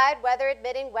decide whether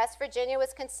admitting West Virginia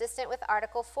was consistent with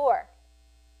Article 4.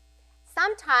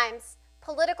 Sometimes,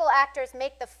 political actors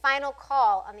make the final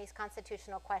call on these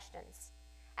constitutional questions.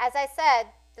 As I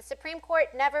said, the Supreme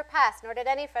Court never passed, nor did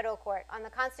any federal court, on the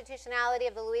constitutionality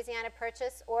of the Louisiana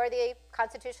Purchase or the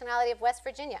constitutionality of West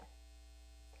Virginia.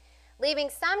 Leaving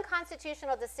some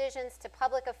constitutional decisions to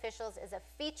public officials is a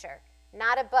feature,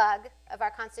 not a bug, of our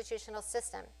constitutional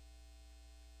system.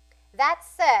 That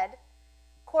said,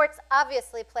 courts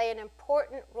obviously play an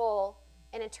important role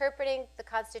in interpreting the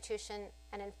Constitution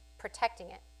and in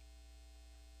protecting it.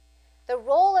 The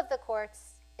role of the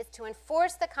courts is to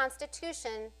enforce the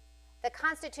Constitution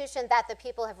that the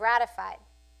people have ratified.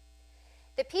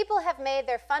 The people have made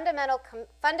their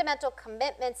fundamental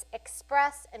commitments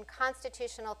express in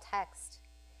constitutional text.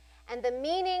 And the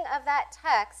meaning of that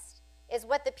text is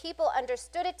what the people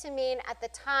understood it to mean at the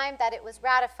time that it was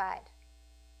ratified.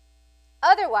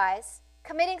 Otherwise,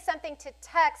 committing something to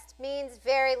text means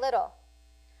very little.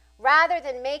 Rather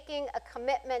than making a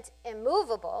commitment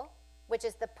immovable, which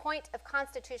is the point of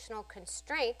constitutional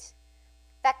constraint,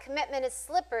 that commitment is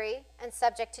slippery and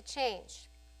subject to change.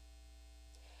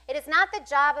 It is not the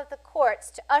job of the courts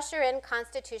to usher in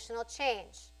constitutional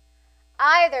change,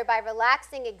 either by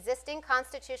relaxing existing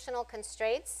constitutional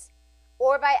constraints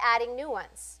or by adding new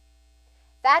ones.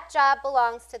 That job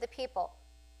belongs to the people.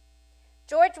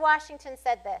 George Washington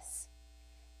said this: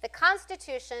 "The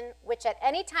Constitution, which at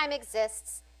any time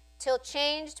exists, till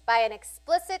changed by an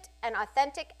explicit and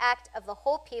authentic act of the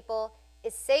whole people,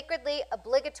 is sacredly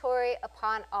obligatory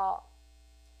upon all.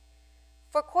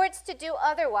 For courts to do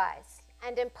otherwise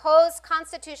and impose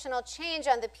constitutional change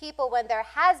on the people when there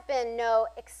has been no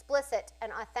explicit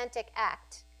and authentic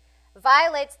act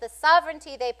violates the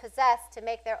sovereignty they possess to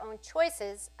make their own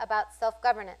choices about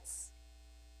self-governance.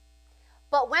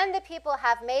 But when the people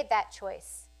have made that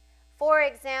choice, for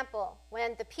example,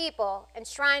 when the people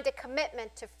enshrined a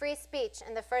commitment to free speech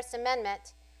in the First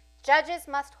Amendment, judges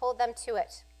must hold them to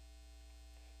it.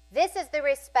 This is the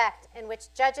respect in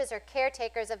which judges are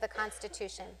caretakers of the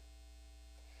Constitution.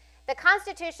 The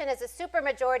Constitution is a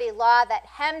supermajority law that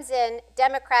hems in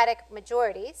democratic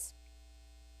majorities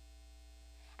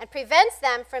and prevents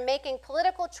them from making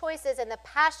political choices in the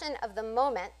passion of the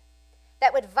moment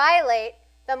that would violate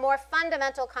the more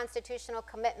fundamental constitutional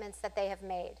commitments that they have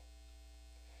made.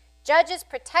 Judges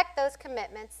protect those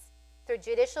commitments through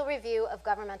judicial review of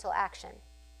governmental action."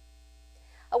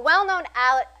 A well-known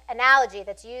analogy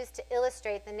that's used to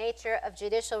illustrate the nature of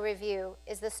judicial review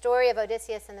is the story of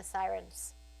Odysseus and the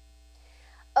Sirens.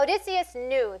 Odysseus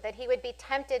knew that he would be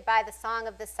tempted by the song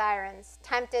of the sirens,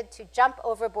 tempted to jump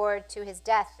overboard to his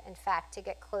death, in fact, to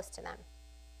get close to them.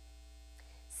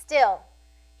 Still,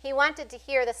 he wanted to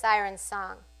hear the sirens'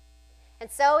 song,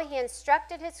 and so he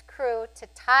instructed his crew to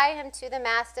tie him to the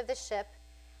mast of the ship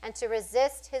and to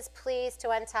resist his pleas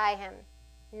to untie him,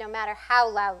 no matter how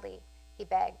loudly he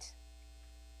begged.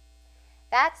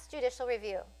 That's judicial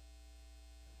review.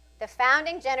 The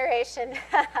founding generation,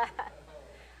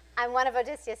 I'm one of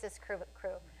Odysseus' crew.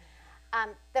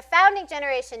 The founding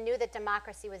generation knew that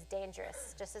democracy was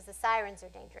dangerous, just as the sirens are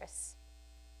dangerous.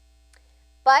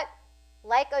 But,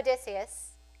 like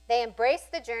Odysseus, they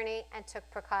embraced the journey and took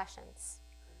precautions.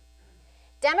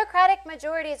 Democratic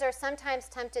majorities are sometimes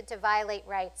tempted to violate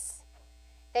rights.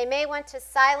 They may want to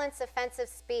silence offensive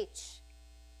speech.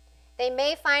 They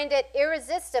may find it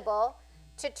irresistible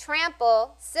to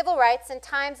trample civil rights in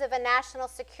times of a national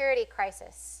security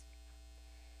crisis.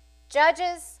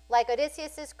 Judges, like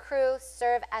Odysseus' crew,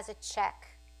 serve as a check.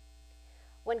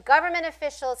 When government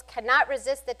officials cannot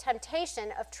resist the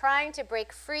temptation of trying to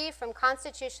break free from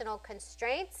constitutional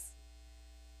constraints,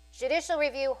 judicial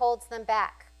review holds them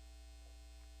back.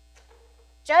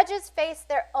 Judges face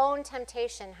their own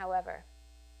temptation, however.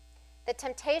 The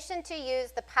temptation to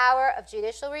use the power of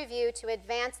judicial review to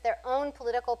advance their own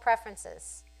political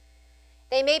preferences.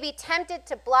 They may be tempted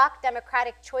to block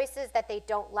democratic choices that they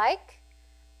don't like.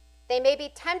 They may be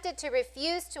tempted to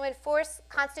refuse to enforce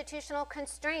constitutional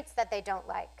constraints that they don't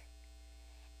like.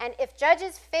 And if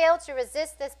judges fail to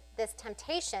resist this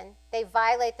temptation, they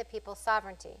violate the people's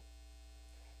sovereignty.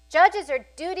 Judges are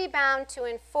duty-bound to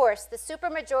enforce the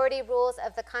supermajority rules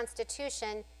of the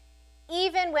Constitution,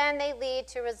 even when they lead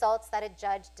to results that a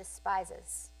judge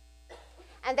despises.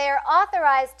 And they are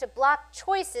authorized to block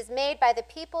choices made by the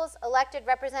people's elected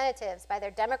representatives, by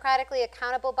their democratically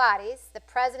accountable bodies, the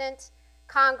president,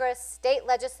 Congress, state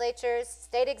legislatures,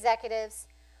 state executives,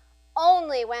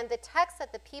 only when the text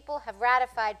that the people have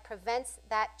ratified prevents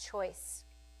that choice.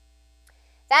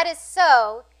 That is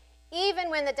so even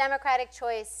when the democratic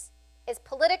choice is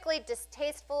politically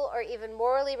distasteful or even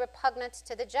morally repugnant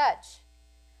to the judge.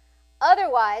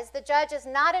 Otherwise, the judge is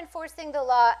not enforcing the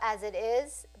law as it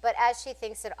is, but as she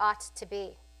thinks it ought to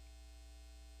be.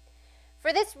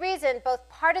 For this reason, both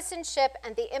partisanship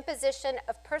and the imposition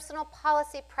of personal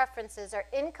policy preferences are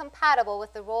incompatible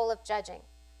with the role of judging.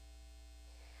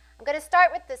 I'm going to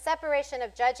start with the separation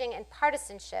of judging and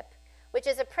partisanship, which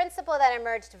is a principle that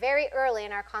emerged very early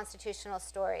in our constitutional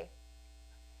story.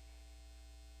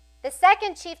 The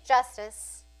second Chief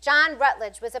Justice, John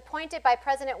Rutledge, was appointed by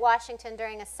President Washington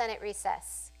during a Senate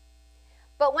recess.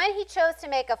 But when he chose to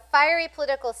make a fiery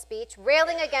political speech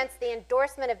railing against the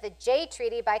endorsement of the Jay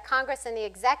Treaty by Congress and the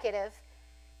executive,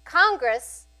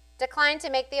 Congress declined to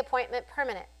make the appointment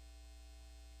permanent.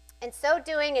 In so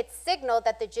doing, it signaled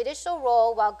that the judicial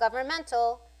role, while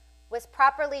governmental, was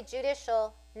properly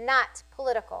judicial, not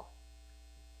political.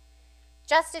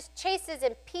 Justice Chase's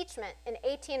impeachment in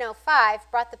 1805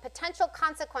 brought the potential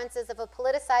consequences of a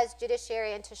politicized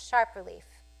judiciary into sharp relief.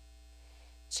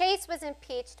 Chase was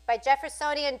impeached by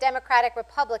Jeffersonian Democratic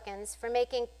Republicans for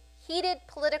making heated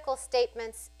political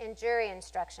statements in jury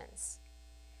instructions.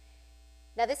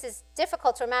 Now, this is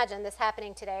difficult to imagine this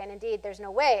happening today, and indeed, there's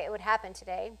no way it would happen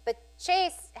today. But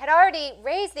Chase had already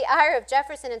raised the ire of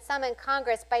Jefferson and some in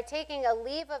Congress by taking a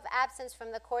leave of absence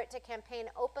from the court to campaign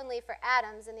openly for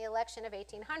Adams in the election of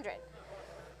 1800.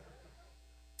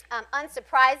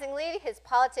 Unsurprisingly, his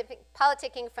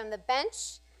politicking from the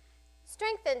bench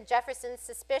strengthened Jefferson's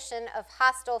suspicion of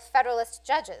hostile Federalist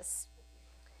judges.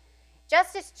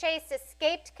 Justice Chase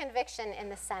escaped conviction in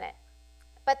the Senate,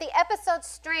 but the episode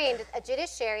strained a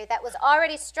judiciary that was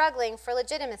already struggling for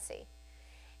legitimacy.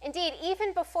 Indeed,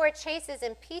 even before Chase's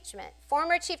impeachment,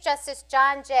 former Chief Justice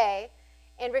John Jay,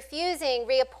 in refusing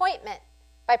reappointment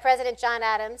by President John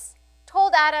Adams,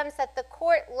 told Adams that the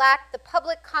court lacked the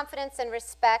public confidence and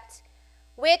respect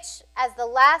which, as the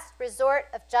last resort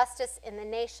of justice in the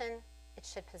nation, it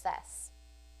should possess.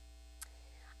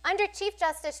 Under Chief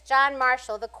Justice John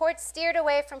Marshall, the court steered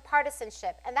away from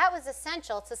partisanship, and that was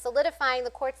essential to solidifying the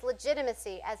court's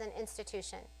legitimacy as an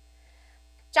institution.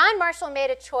 John Marshall made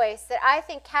a choice that I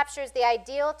think captures the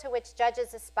ideal to which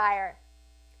judges aspire.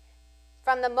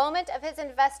 From the moment of his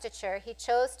investiture, he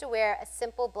chose to wear a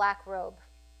simple black robe.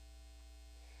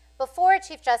 Before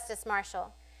Chief Justice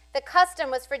Marshall, the custom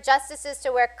was for justices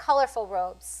to wear colorful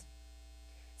robes.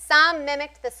 Some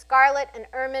mimicked the scarlet and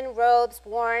ermine robes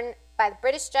worn by the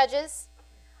British judges.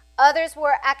 Others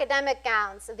wore academic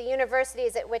gowns of the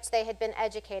universities at which they had been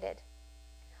educated.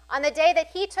 On the day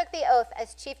that he took the oath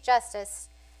as Chief Justice,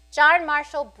 John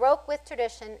Marshall broke with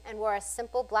tradition and wore a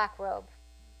simple black robe.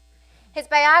 His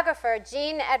biographer,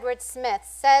 Jean Edward Smith,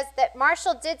 says that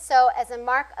Marshall did so as a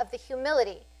mark of the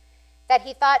humility that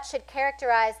he thought should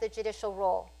characterize the judicial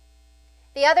role.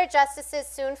 The other justices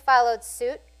soon followed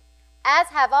suit, as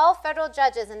have all federal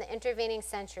judges in the intervening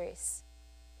centuries.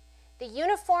 The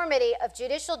uniformity of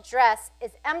judicial dress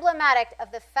is emblematic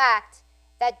of the fact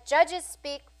that judges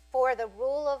speak for the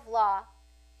rule of law,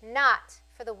 not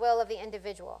for the will of the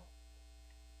individual.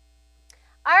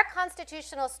 Our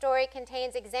constitutional story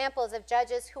contains examples of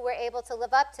judges who were able to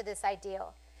live up to this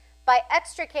ideal by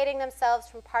extricating themselves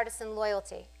from partisan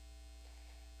loyalty.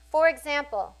 For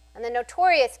example, in the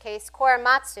notorious case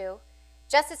Korematsu,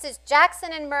 Justices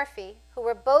Jackson and Murphy, who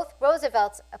were both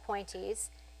Roosevelt's appointees,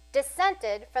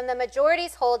 dissented from the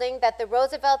majority's holding that the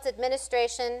Roosevelt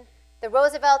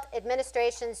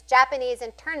administration's Japanese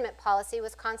internment policy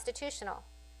was constitutional.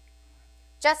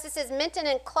 Justices Minton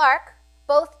and Clark,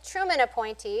 both Truman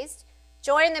appointees,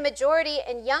 joined the majority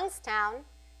in Youngstown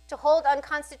to hold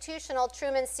unconstitutional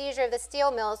Truman's seizure of the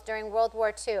steel mills during World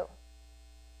War II.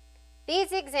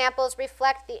 These examples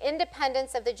reflect the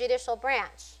independence of the judicial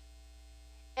branch.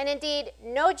 And indeed,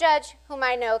 no judge whom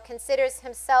I know considers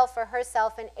himself or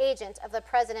herself an agent of the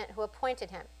president who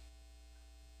appointed him.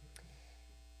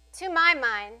 To my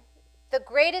mind, the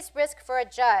greatest risk for a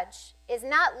judge is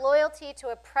not loyalty to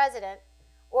a president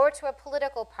or to a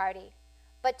political party,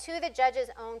 but to the judge's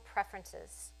own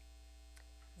preferences.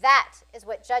 That is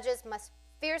what judges must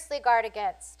fiercely guard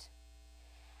against.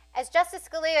 As Justice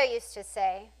Scalia used to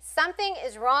say, something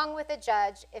is wrong with a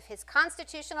judge if his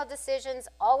constitutional decisions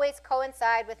always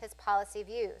coincide with his policy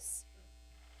views.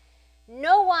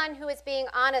 No one who is being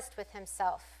honest with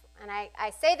himself, and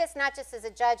I say this not just as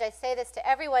a judge, I say this to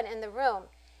everyone in the room,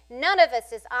 none of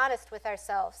us is honest with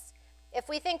ourselves if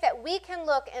we think that we can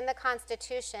look in the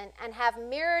Constitution and have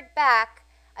mirrored back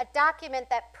a document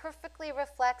that perfectly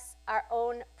reflects our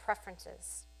own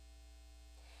preferences.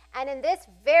 And in this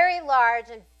very large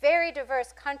and very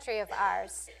diverse country of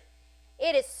ours,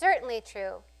 it is certainly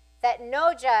true that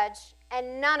no judge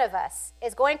and none of us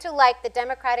is going to like the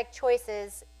democratic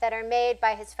choices that are made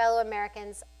by his fellow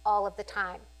Americans all of the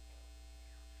time.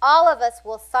 All of us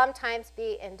will sometimes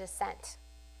be in dissent.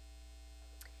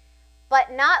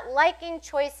 But not liking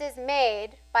choices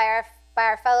made by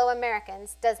our fellow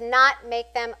Americans does not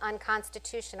make them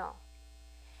unconstitutional.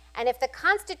 And if the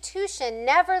Constitution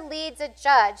never leads a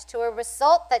judge to a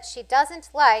result that she doesn't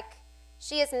like,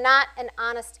 she is not an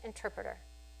honest interpreter.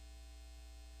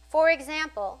 For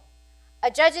example, a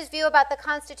judge's view about the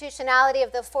constitutionality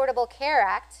of the Affordable Care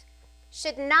Act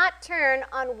should not turn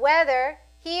on whether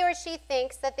he or she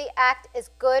thinks that the act is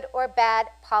good or bad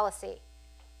policy.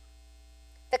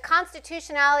 The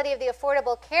constitutionality of the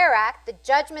Affordable Care Act, the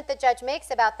judgment the judge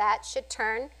makes about that, should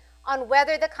turn on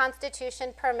whether the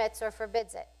Constitution permits or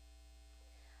forbids it.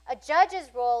 A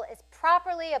judge's role is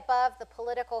properly above the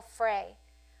political fray,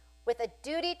 with a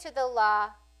duty to the law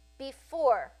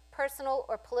before personal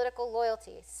or political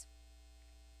loyalties.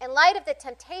 In light of the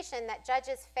temptation that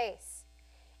judges face,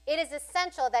 it is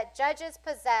essential that judges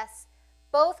possess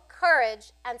both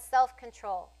courage and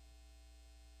self-control.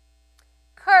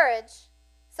 Courage,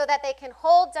 so that they can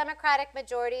hold democratic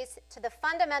majorities to the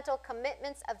fundamental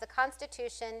commitments of the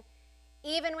Constitution,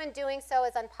 even when doing so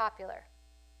is unpopular.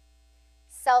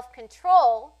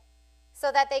 Self-control,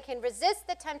 so that they can resist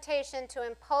the temptation to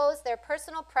impose their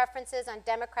personal preferences on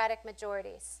democratic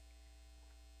majorities.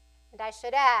 And I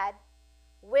should add,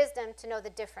 wisdom to know the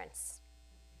difference.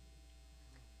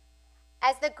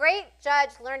 As the great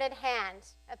Judge Learned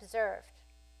Hand observed,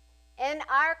 in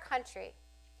our country,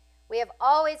 we have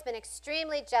always been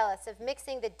extremely jealous of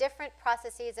mixing the different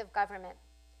processes of government,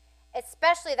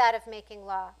 especially that of making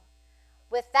law,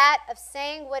 with that of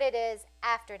saying what it is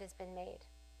after it has been made.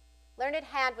 Learned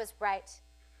Hand was right.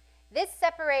 This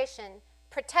separation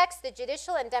protects the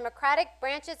judicial and democratic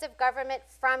branches of government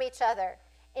from each other,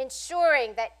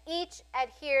 ensuring that each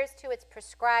adheres to its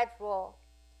prescribed role.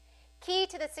 Key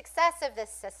to the success of this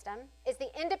system is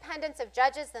the independence of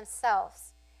judges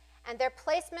themselves and their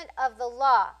placement of the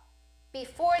law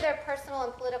before their personal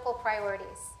and political priorities.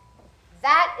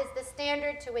 That is the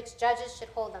standard to which judges should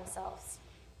hold themselves.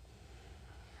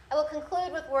 I will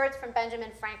conclude with words from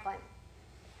Benjamin Franklin.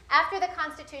 After the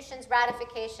Constitution's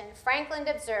ratification, Franklin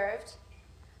observed,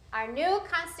 "Our new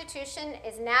Constitution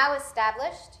is now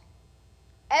established.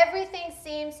 Everything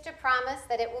seems to promise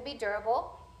that it will be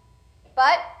durable,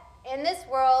 but in this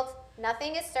world,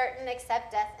 nothing is certain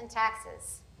except death and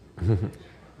taxes."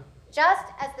 Just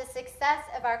as the success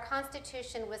of our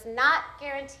Constitution was not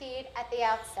guaranteed at the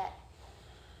outset,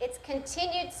 its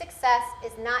continued success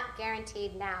is not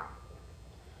guaranteed now.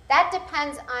 That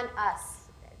depends on us.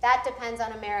 That depends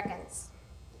on Americans.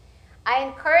 I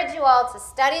encourage you all to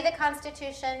study the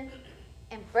Constitution,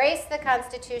 embrace the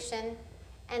Constitution,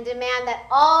 and demand that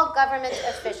all government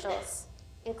officials,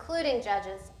 including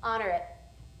judges, honor it.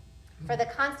 For the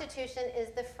Constitution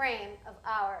is the frame of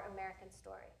our American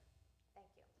story. Thank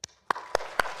you.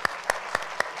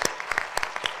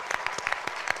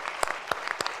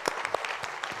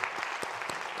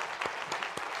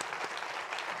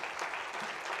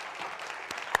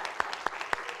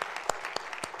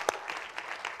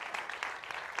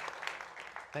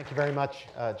 Thank you very much,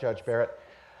 Judge Barrett.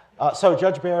 So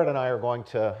Judge Barrett and I are going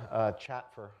to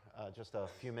chat for just a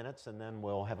few minutes, and then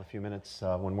we'll have a few minutes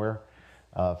when we're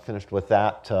finished with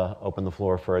that to open the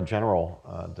floor for a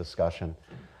general discussion.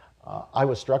 I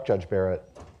was struck, Judge Barrett,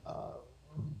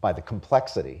 by the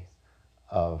complexity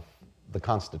of the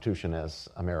Constitution as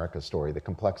America's story, the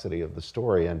complexity of the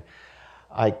story. And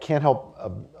I can't help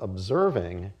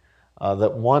observing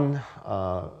that one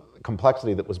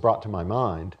complexity that was brought to my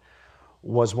mind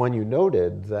was when you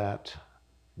noted that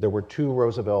there were two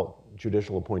Roosevelt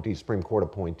judicial appointees, Supreme Court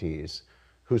appointees,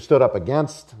 who stood up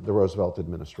against the Roosevelt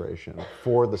administration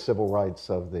for the civil rights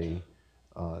of the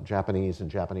Japanese and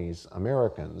Japanese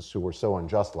Americans who were so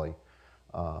unjustly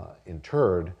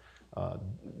interred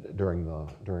during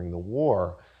the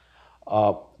war.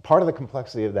 Part of the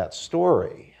complexity of that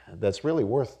story that's really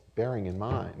worth bearing in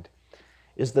mind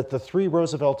is that the three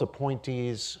Roosevelt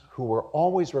appointees who were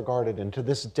always regarded and to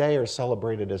this day are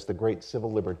celebrated as the great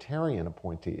civil libertarian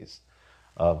appointees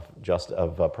of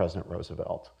President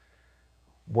Roosevelt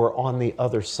were on the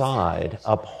other side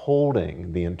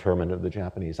upholding the internment of the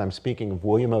Japanese. I'm speaking of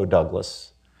William O.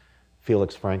 Douglas,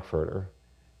 Felix Frankfurter,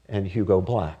 and Hugo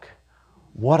Black.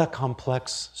 What a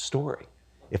complex story.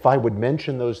 If I would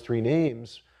mention those three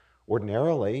names,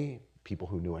 ordinarily, people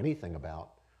who knew anything about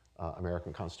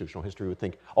American constitutional history would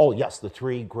think, oh yes, the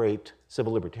three great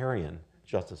civil libertarian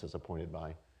justices appointed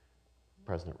by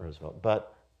President Roosevelt.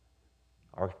 But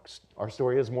our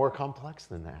story is more complex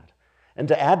than that. And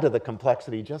to add to the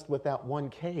complexity, just with that one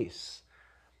case,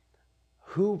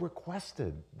 who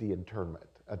requested the internment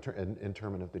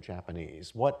of the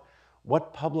Japanese?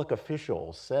 What public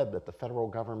official said that the federal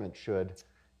government should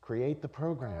create the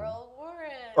program? Earl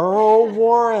Warren. Earl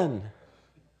Warren.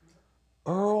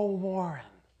 Earl Warren.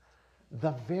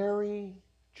 The very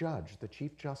judge, the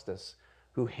Chief Justice,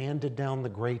 who handed down the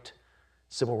great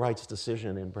civil rights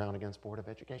decision in Brown against Board of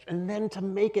Education. And then to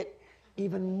make it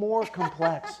even more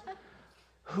complex,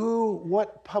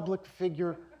 what public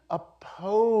figure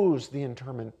opposed the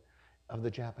internment of the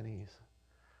Japanese?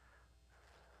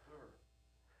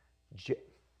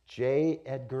 J.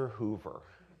 Edgar Hoover.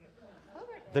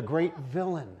 The great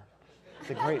villain.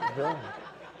 The great villain.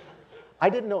 I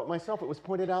didn't know it myself. It was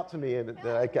pointed out to me, and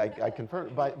I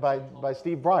confirmed by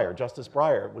Steve Breyer. Justice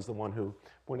Breyer was the one who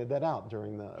pointed that out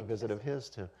during a visit of his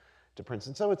to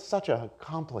Princeton. So it's such a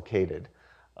complicated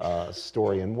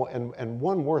story, and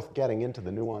one worth getting into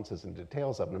the nuances and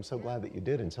details of. And I'm so glad that you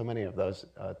did in so many of those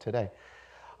today.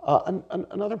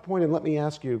 Another point, and let me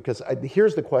ask you, because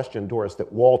here's the question, Doris,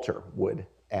 that Walter would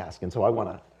ask, and so I want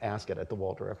to ask it at the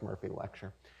Walter F. Murphy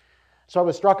Lecture. So I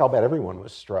was struck, I'll bet everyone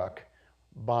was struck,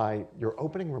 by your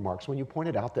opening remarks when you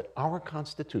pointed out that our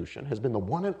Constitution has been the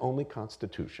one and only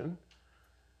Constitution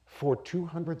for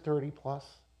 230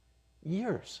 plus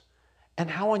years. And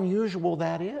how unusual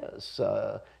that is.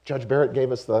 Judge Barrett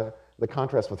gave us the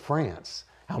contrast with France.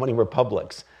 How many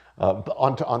republics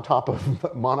on top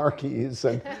of monarchies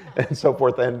and so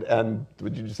forth. And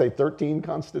would you say 13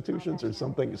 constitutions or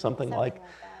something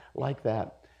like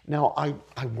that? Now,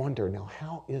 I wonder, now,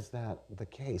 how is that the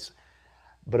case?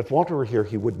 But if Walter were here,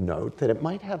 he would note that it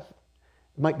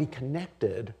might be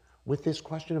connected with this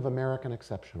question of American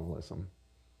exceptionalism.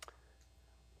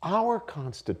 Our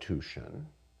Constitution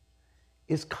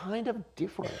is kind of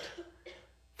different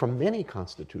from many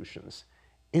constitutions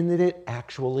in that it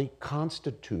actually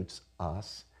constitutes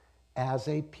us as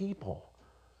a people.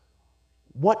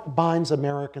 What binds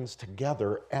Americans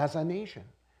together as a nation?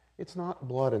 It's not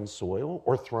blood and soil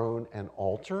or throne and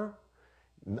altar.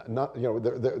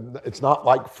 It's not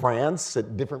like France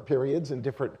at different periods in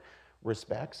different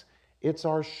respects. It's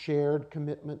our shared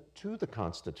commitment to the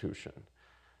Constitution.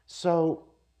 So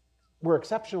we're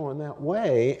exceptional in that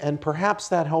way, and perhaps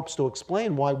that helps to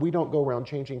explain why we don't go around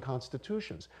changing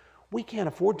constitutions. We can't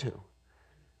afford to.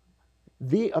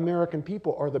 The American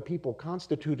people are the people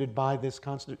constituted by this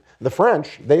Constitution. The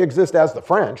French, they exist as the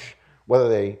French, whether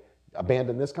they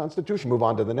abandon this Constitution, move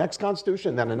on to the next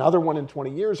Constitution, then another one in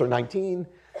 20 years or 19,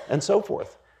 and so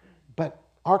forth. But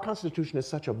our Constitution is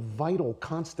such a vital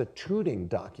constituting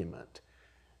document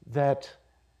that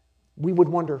we would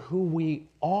wonder who we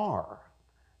are.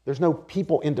 There's no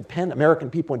American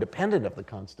people independent of the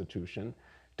Constitution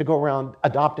to go around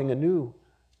adopting a new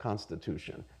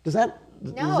Constitution. I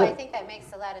think that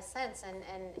makes a lot of sense.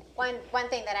 And one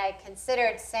thing that I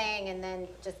considered saying and then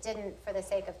just didn't for the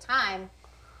sake of time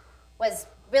was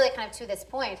really kind of to this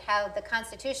point, how the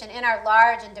Constitution, in our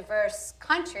large and diverse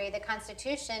country, the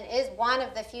Constitution is one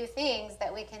of the few things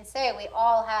that we can say we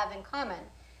all have in common.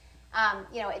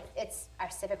 It's our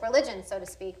civic religion, so to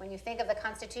speak. When you think of the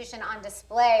Constitution on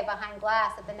display behind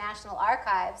glass at the National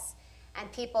Archives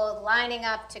and people lining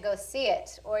up to go see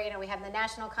it, or we have the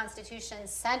National Constitution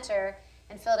Center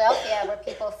in Philadelphia where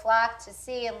people flock to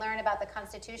see and learn about the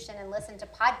Constitution and listen to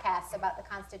podcasts about the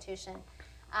Constitution.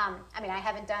 I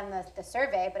haven't done the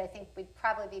survey, but I think we'd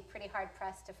probably be pretty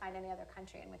hard-pressed to find any other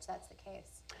country in which that's the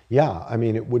case. Yeah,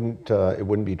 it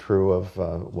wouldn't be true of,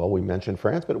 we mentioned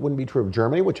France, but it wouldn't be true of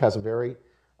Germany, which has a very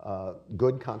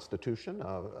good constitution,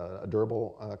 a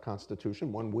durable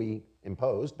constitution, one we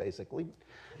imposed, basically.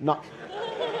 Not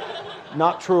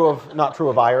true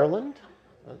of Ireland,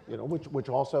 which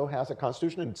also has a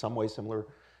constitution in some ways similar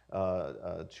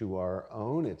to our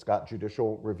own. It's got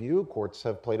judicial review. Courts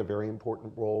have played a very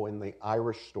important role in the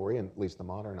Irish story, and at least the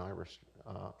modern Irish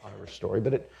story.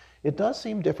 But it does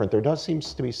seem different. There does seem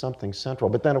to be something central.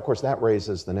 But then, of course, that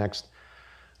raises the next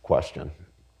question.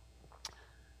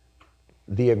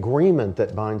 The agreement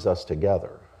that binds us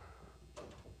together,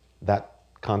 that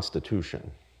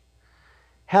Constitution,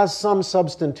 has some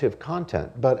substantive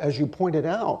content. But as you pointed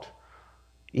out,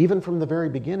 even from the very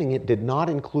beginning, it did not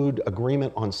include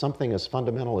agreement on something as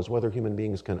fundamental as whether human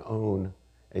beings can own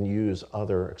and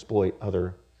exploit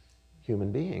other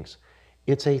human beings.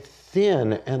 It's a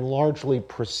thin and largely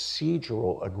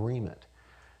procedural agreement.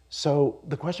 So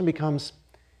the question becomes,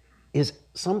 is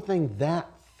something that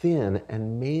thin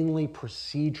and mainly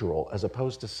procedural as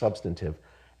opposed to substantive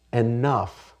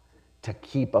enough to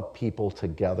keep a people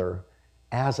together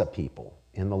as a people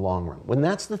in the long run? When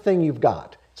that's the thing you've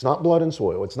got, it's not blood and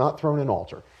soil, it's not throne and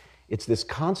altar. It's this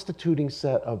constituting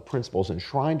set of principles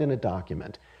enshrined in a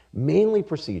document, mainly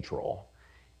procedural.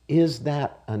 Is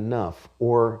that enough?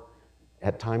 Or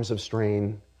at times of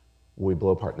strain, we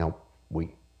blow apart. Now,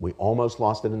 we almost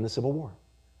lost it in the Civil War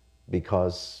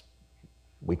because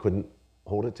we couldn't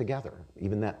hold it together,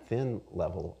 even that thin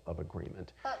level of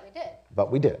agreement.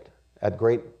 But we did. At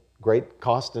great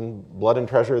cost and blood and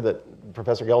treasure that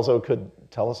Professor Gelzo could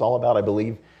tell us all about. I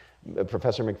believe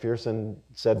Professor McPherson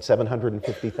said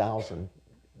 750,000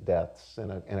 deaths in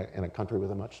a country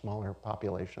with a much smaller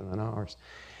population than ours.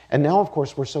 And now, of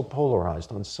course, we're so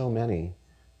polarized on so many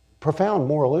profound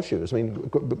moral issues.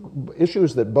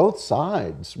 Issues that both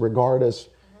sides regard as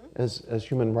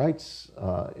human rights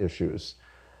issues.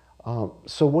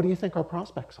 So what do you think our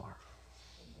prospects are?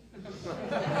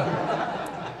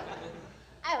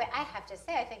 I have to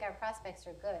say, I think our prospects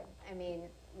are good.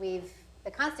 The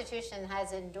Constitution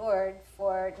has endured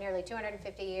for nearly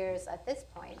 250 years at this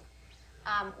point.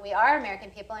 We are American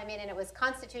people, and it was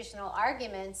constitutional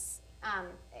arguments.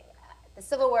 The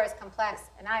Civil War is complex,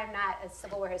 and I'm not a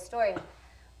Civil War historian,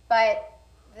 but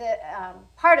the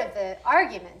part of the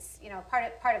arguments,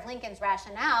 part of Lincoln's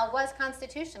rationale was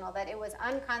constitutional, that it was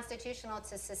unconstitutional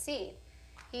to secede.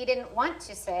 He didn't want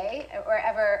to say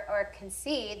or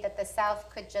concede that the South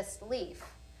could just leave.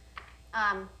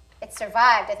 It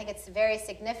survived. I think it's very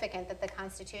significant that the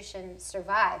Constitution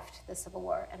survived the Civil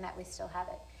War and that we still have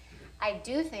it. I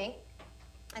do think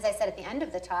as I said at the end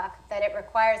of the talk, that it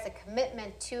requires a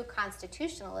commitment to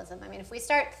constitutionalism. I mean, if we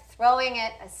start throwing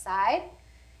it aside,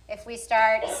 if we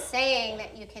start saying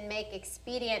that you can make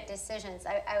expedient decisions,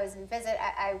 I was in visit,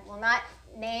 I will not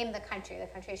name the country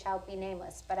shall be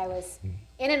nameless, but I was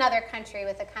in another country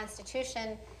with a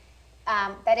constitution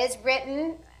that is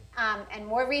written and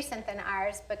more recent than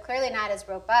ours, but clearly not as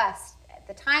robust. At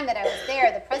the time that I was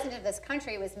there, the president of this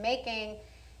country was making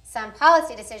some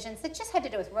policy decisions that just had to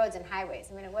do with roads and highways.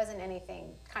 I mean, it wasn't anything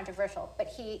controversial, but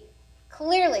he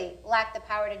clearly lacked the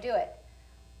power to do it.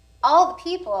 All the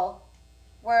people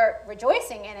were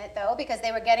rejoicing in it, though, because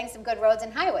they were getting some good roads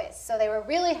and highways. So they were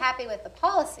really happy with the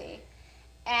policy.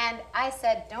 And I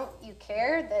said, don't you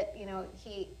care that,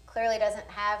 he clearly doesn't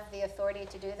have the authority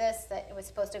to do this, that it was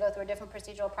supposed to go through a different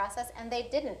procedural process, and they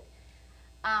didn't.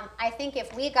 I think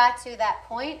if we got to that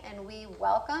point and we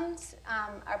welcomed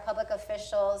our public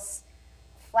officials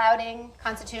flouting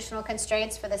constitutional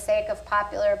constraints for the sake of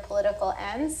popular political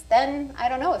ends, then I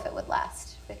don't know if it would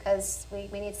last, because we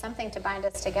need something to bind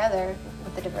us together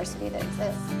with the diversity that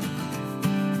exists.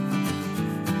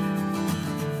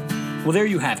 Well, there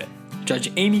you have it.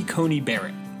 Judge Amy Coney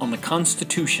Barrett on the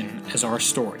Constitution as our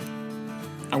story.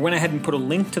 I went ahead and put a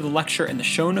link to the lecture in the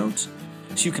show notes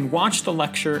so you can watch the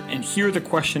lecture and hear the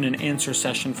question and answer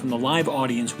session from the live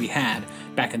audience we had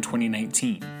back in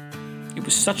 2019. It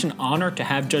was such an honor to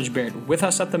have Judge Barrett with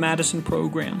us at the Madison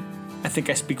program. I think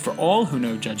I speak for all who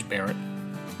know Judge Barrett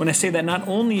when I say that not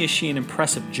only is she an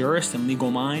impressive jurist and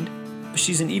legal mind, but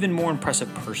she's an even more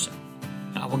impressive person.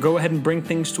 We'll go ahead and bring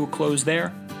things to a close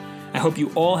there. I hope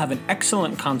you all have an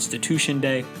excellent Constitution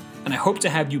Day, and I hope to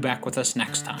have you back with us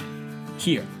next time,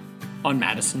 here on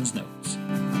Madison's Notes.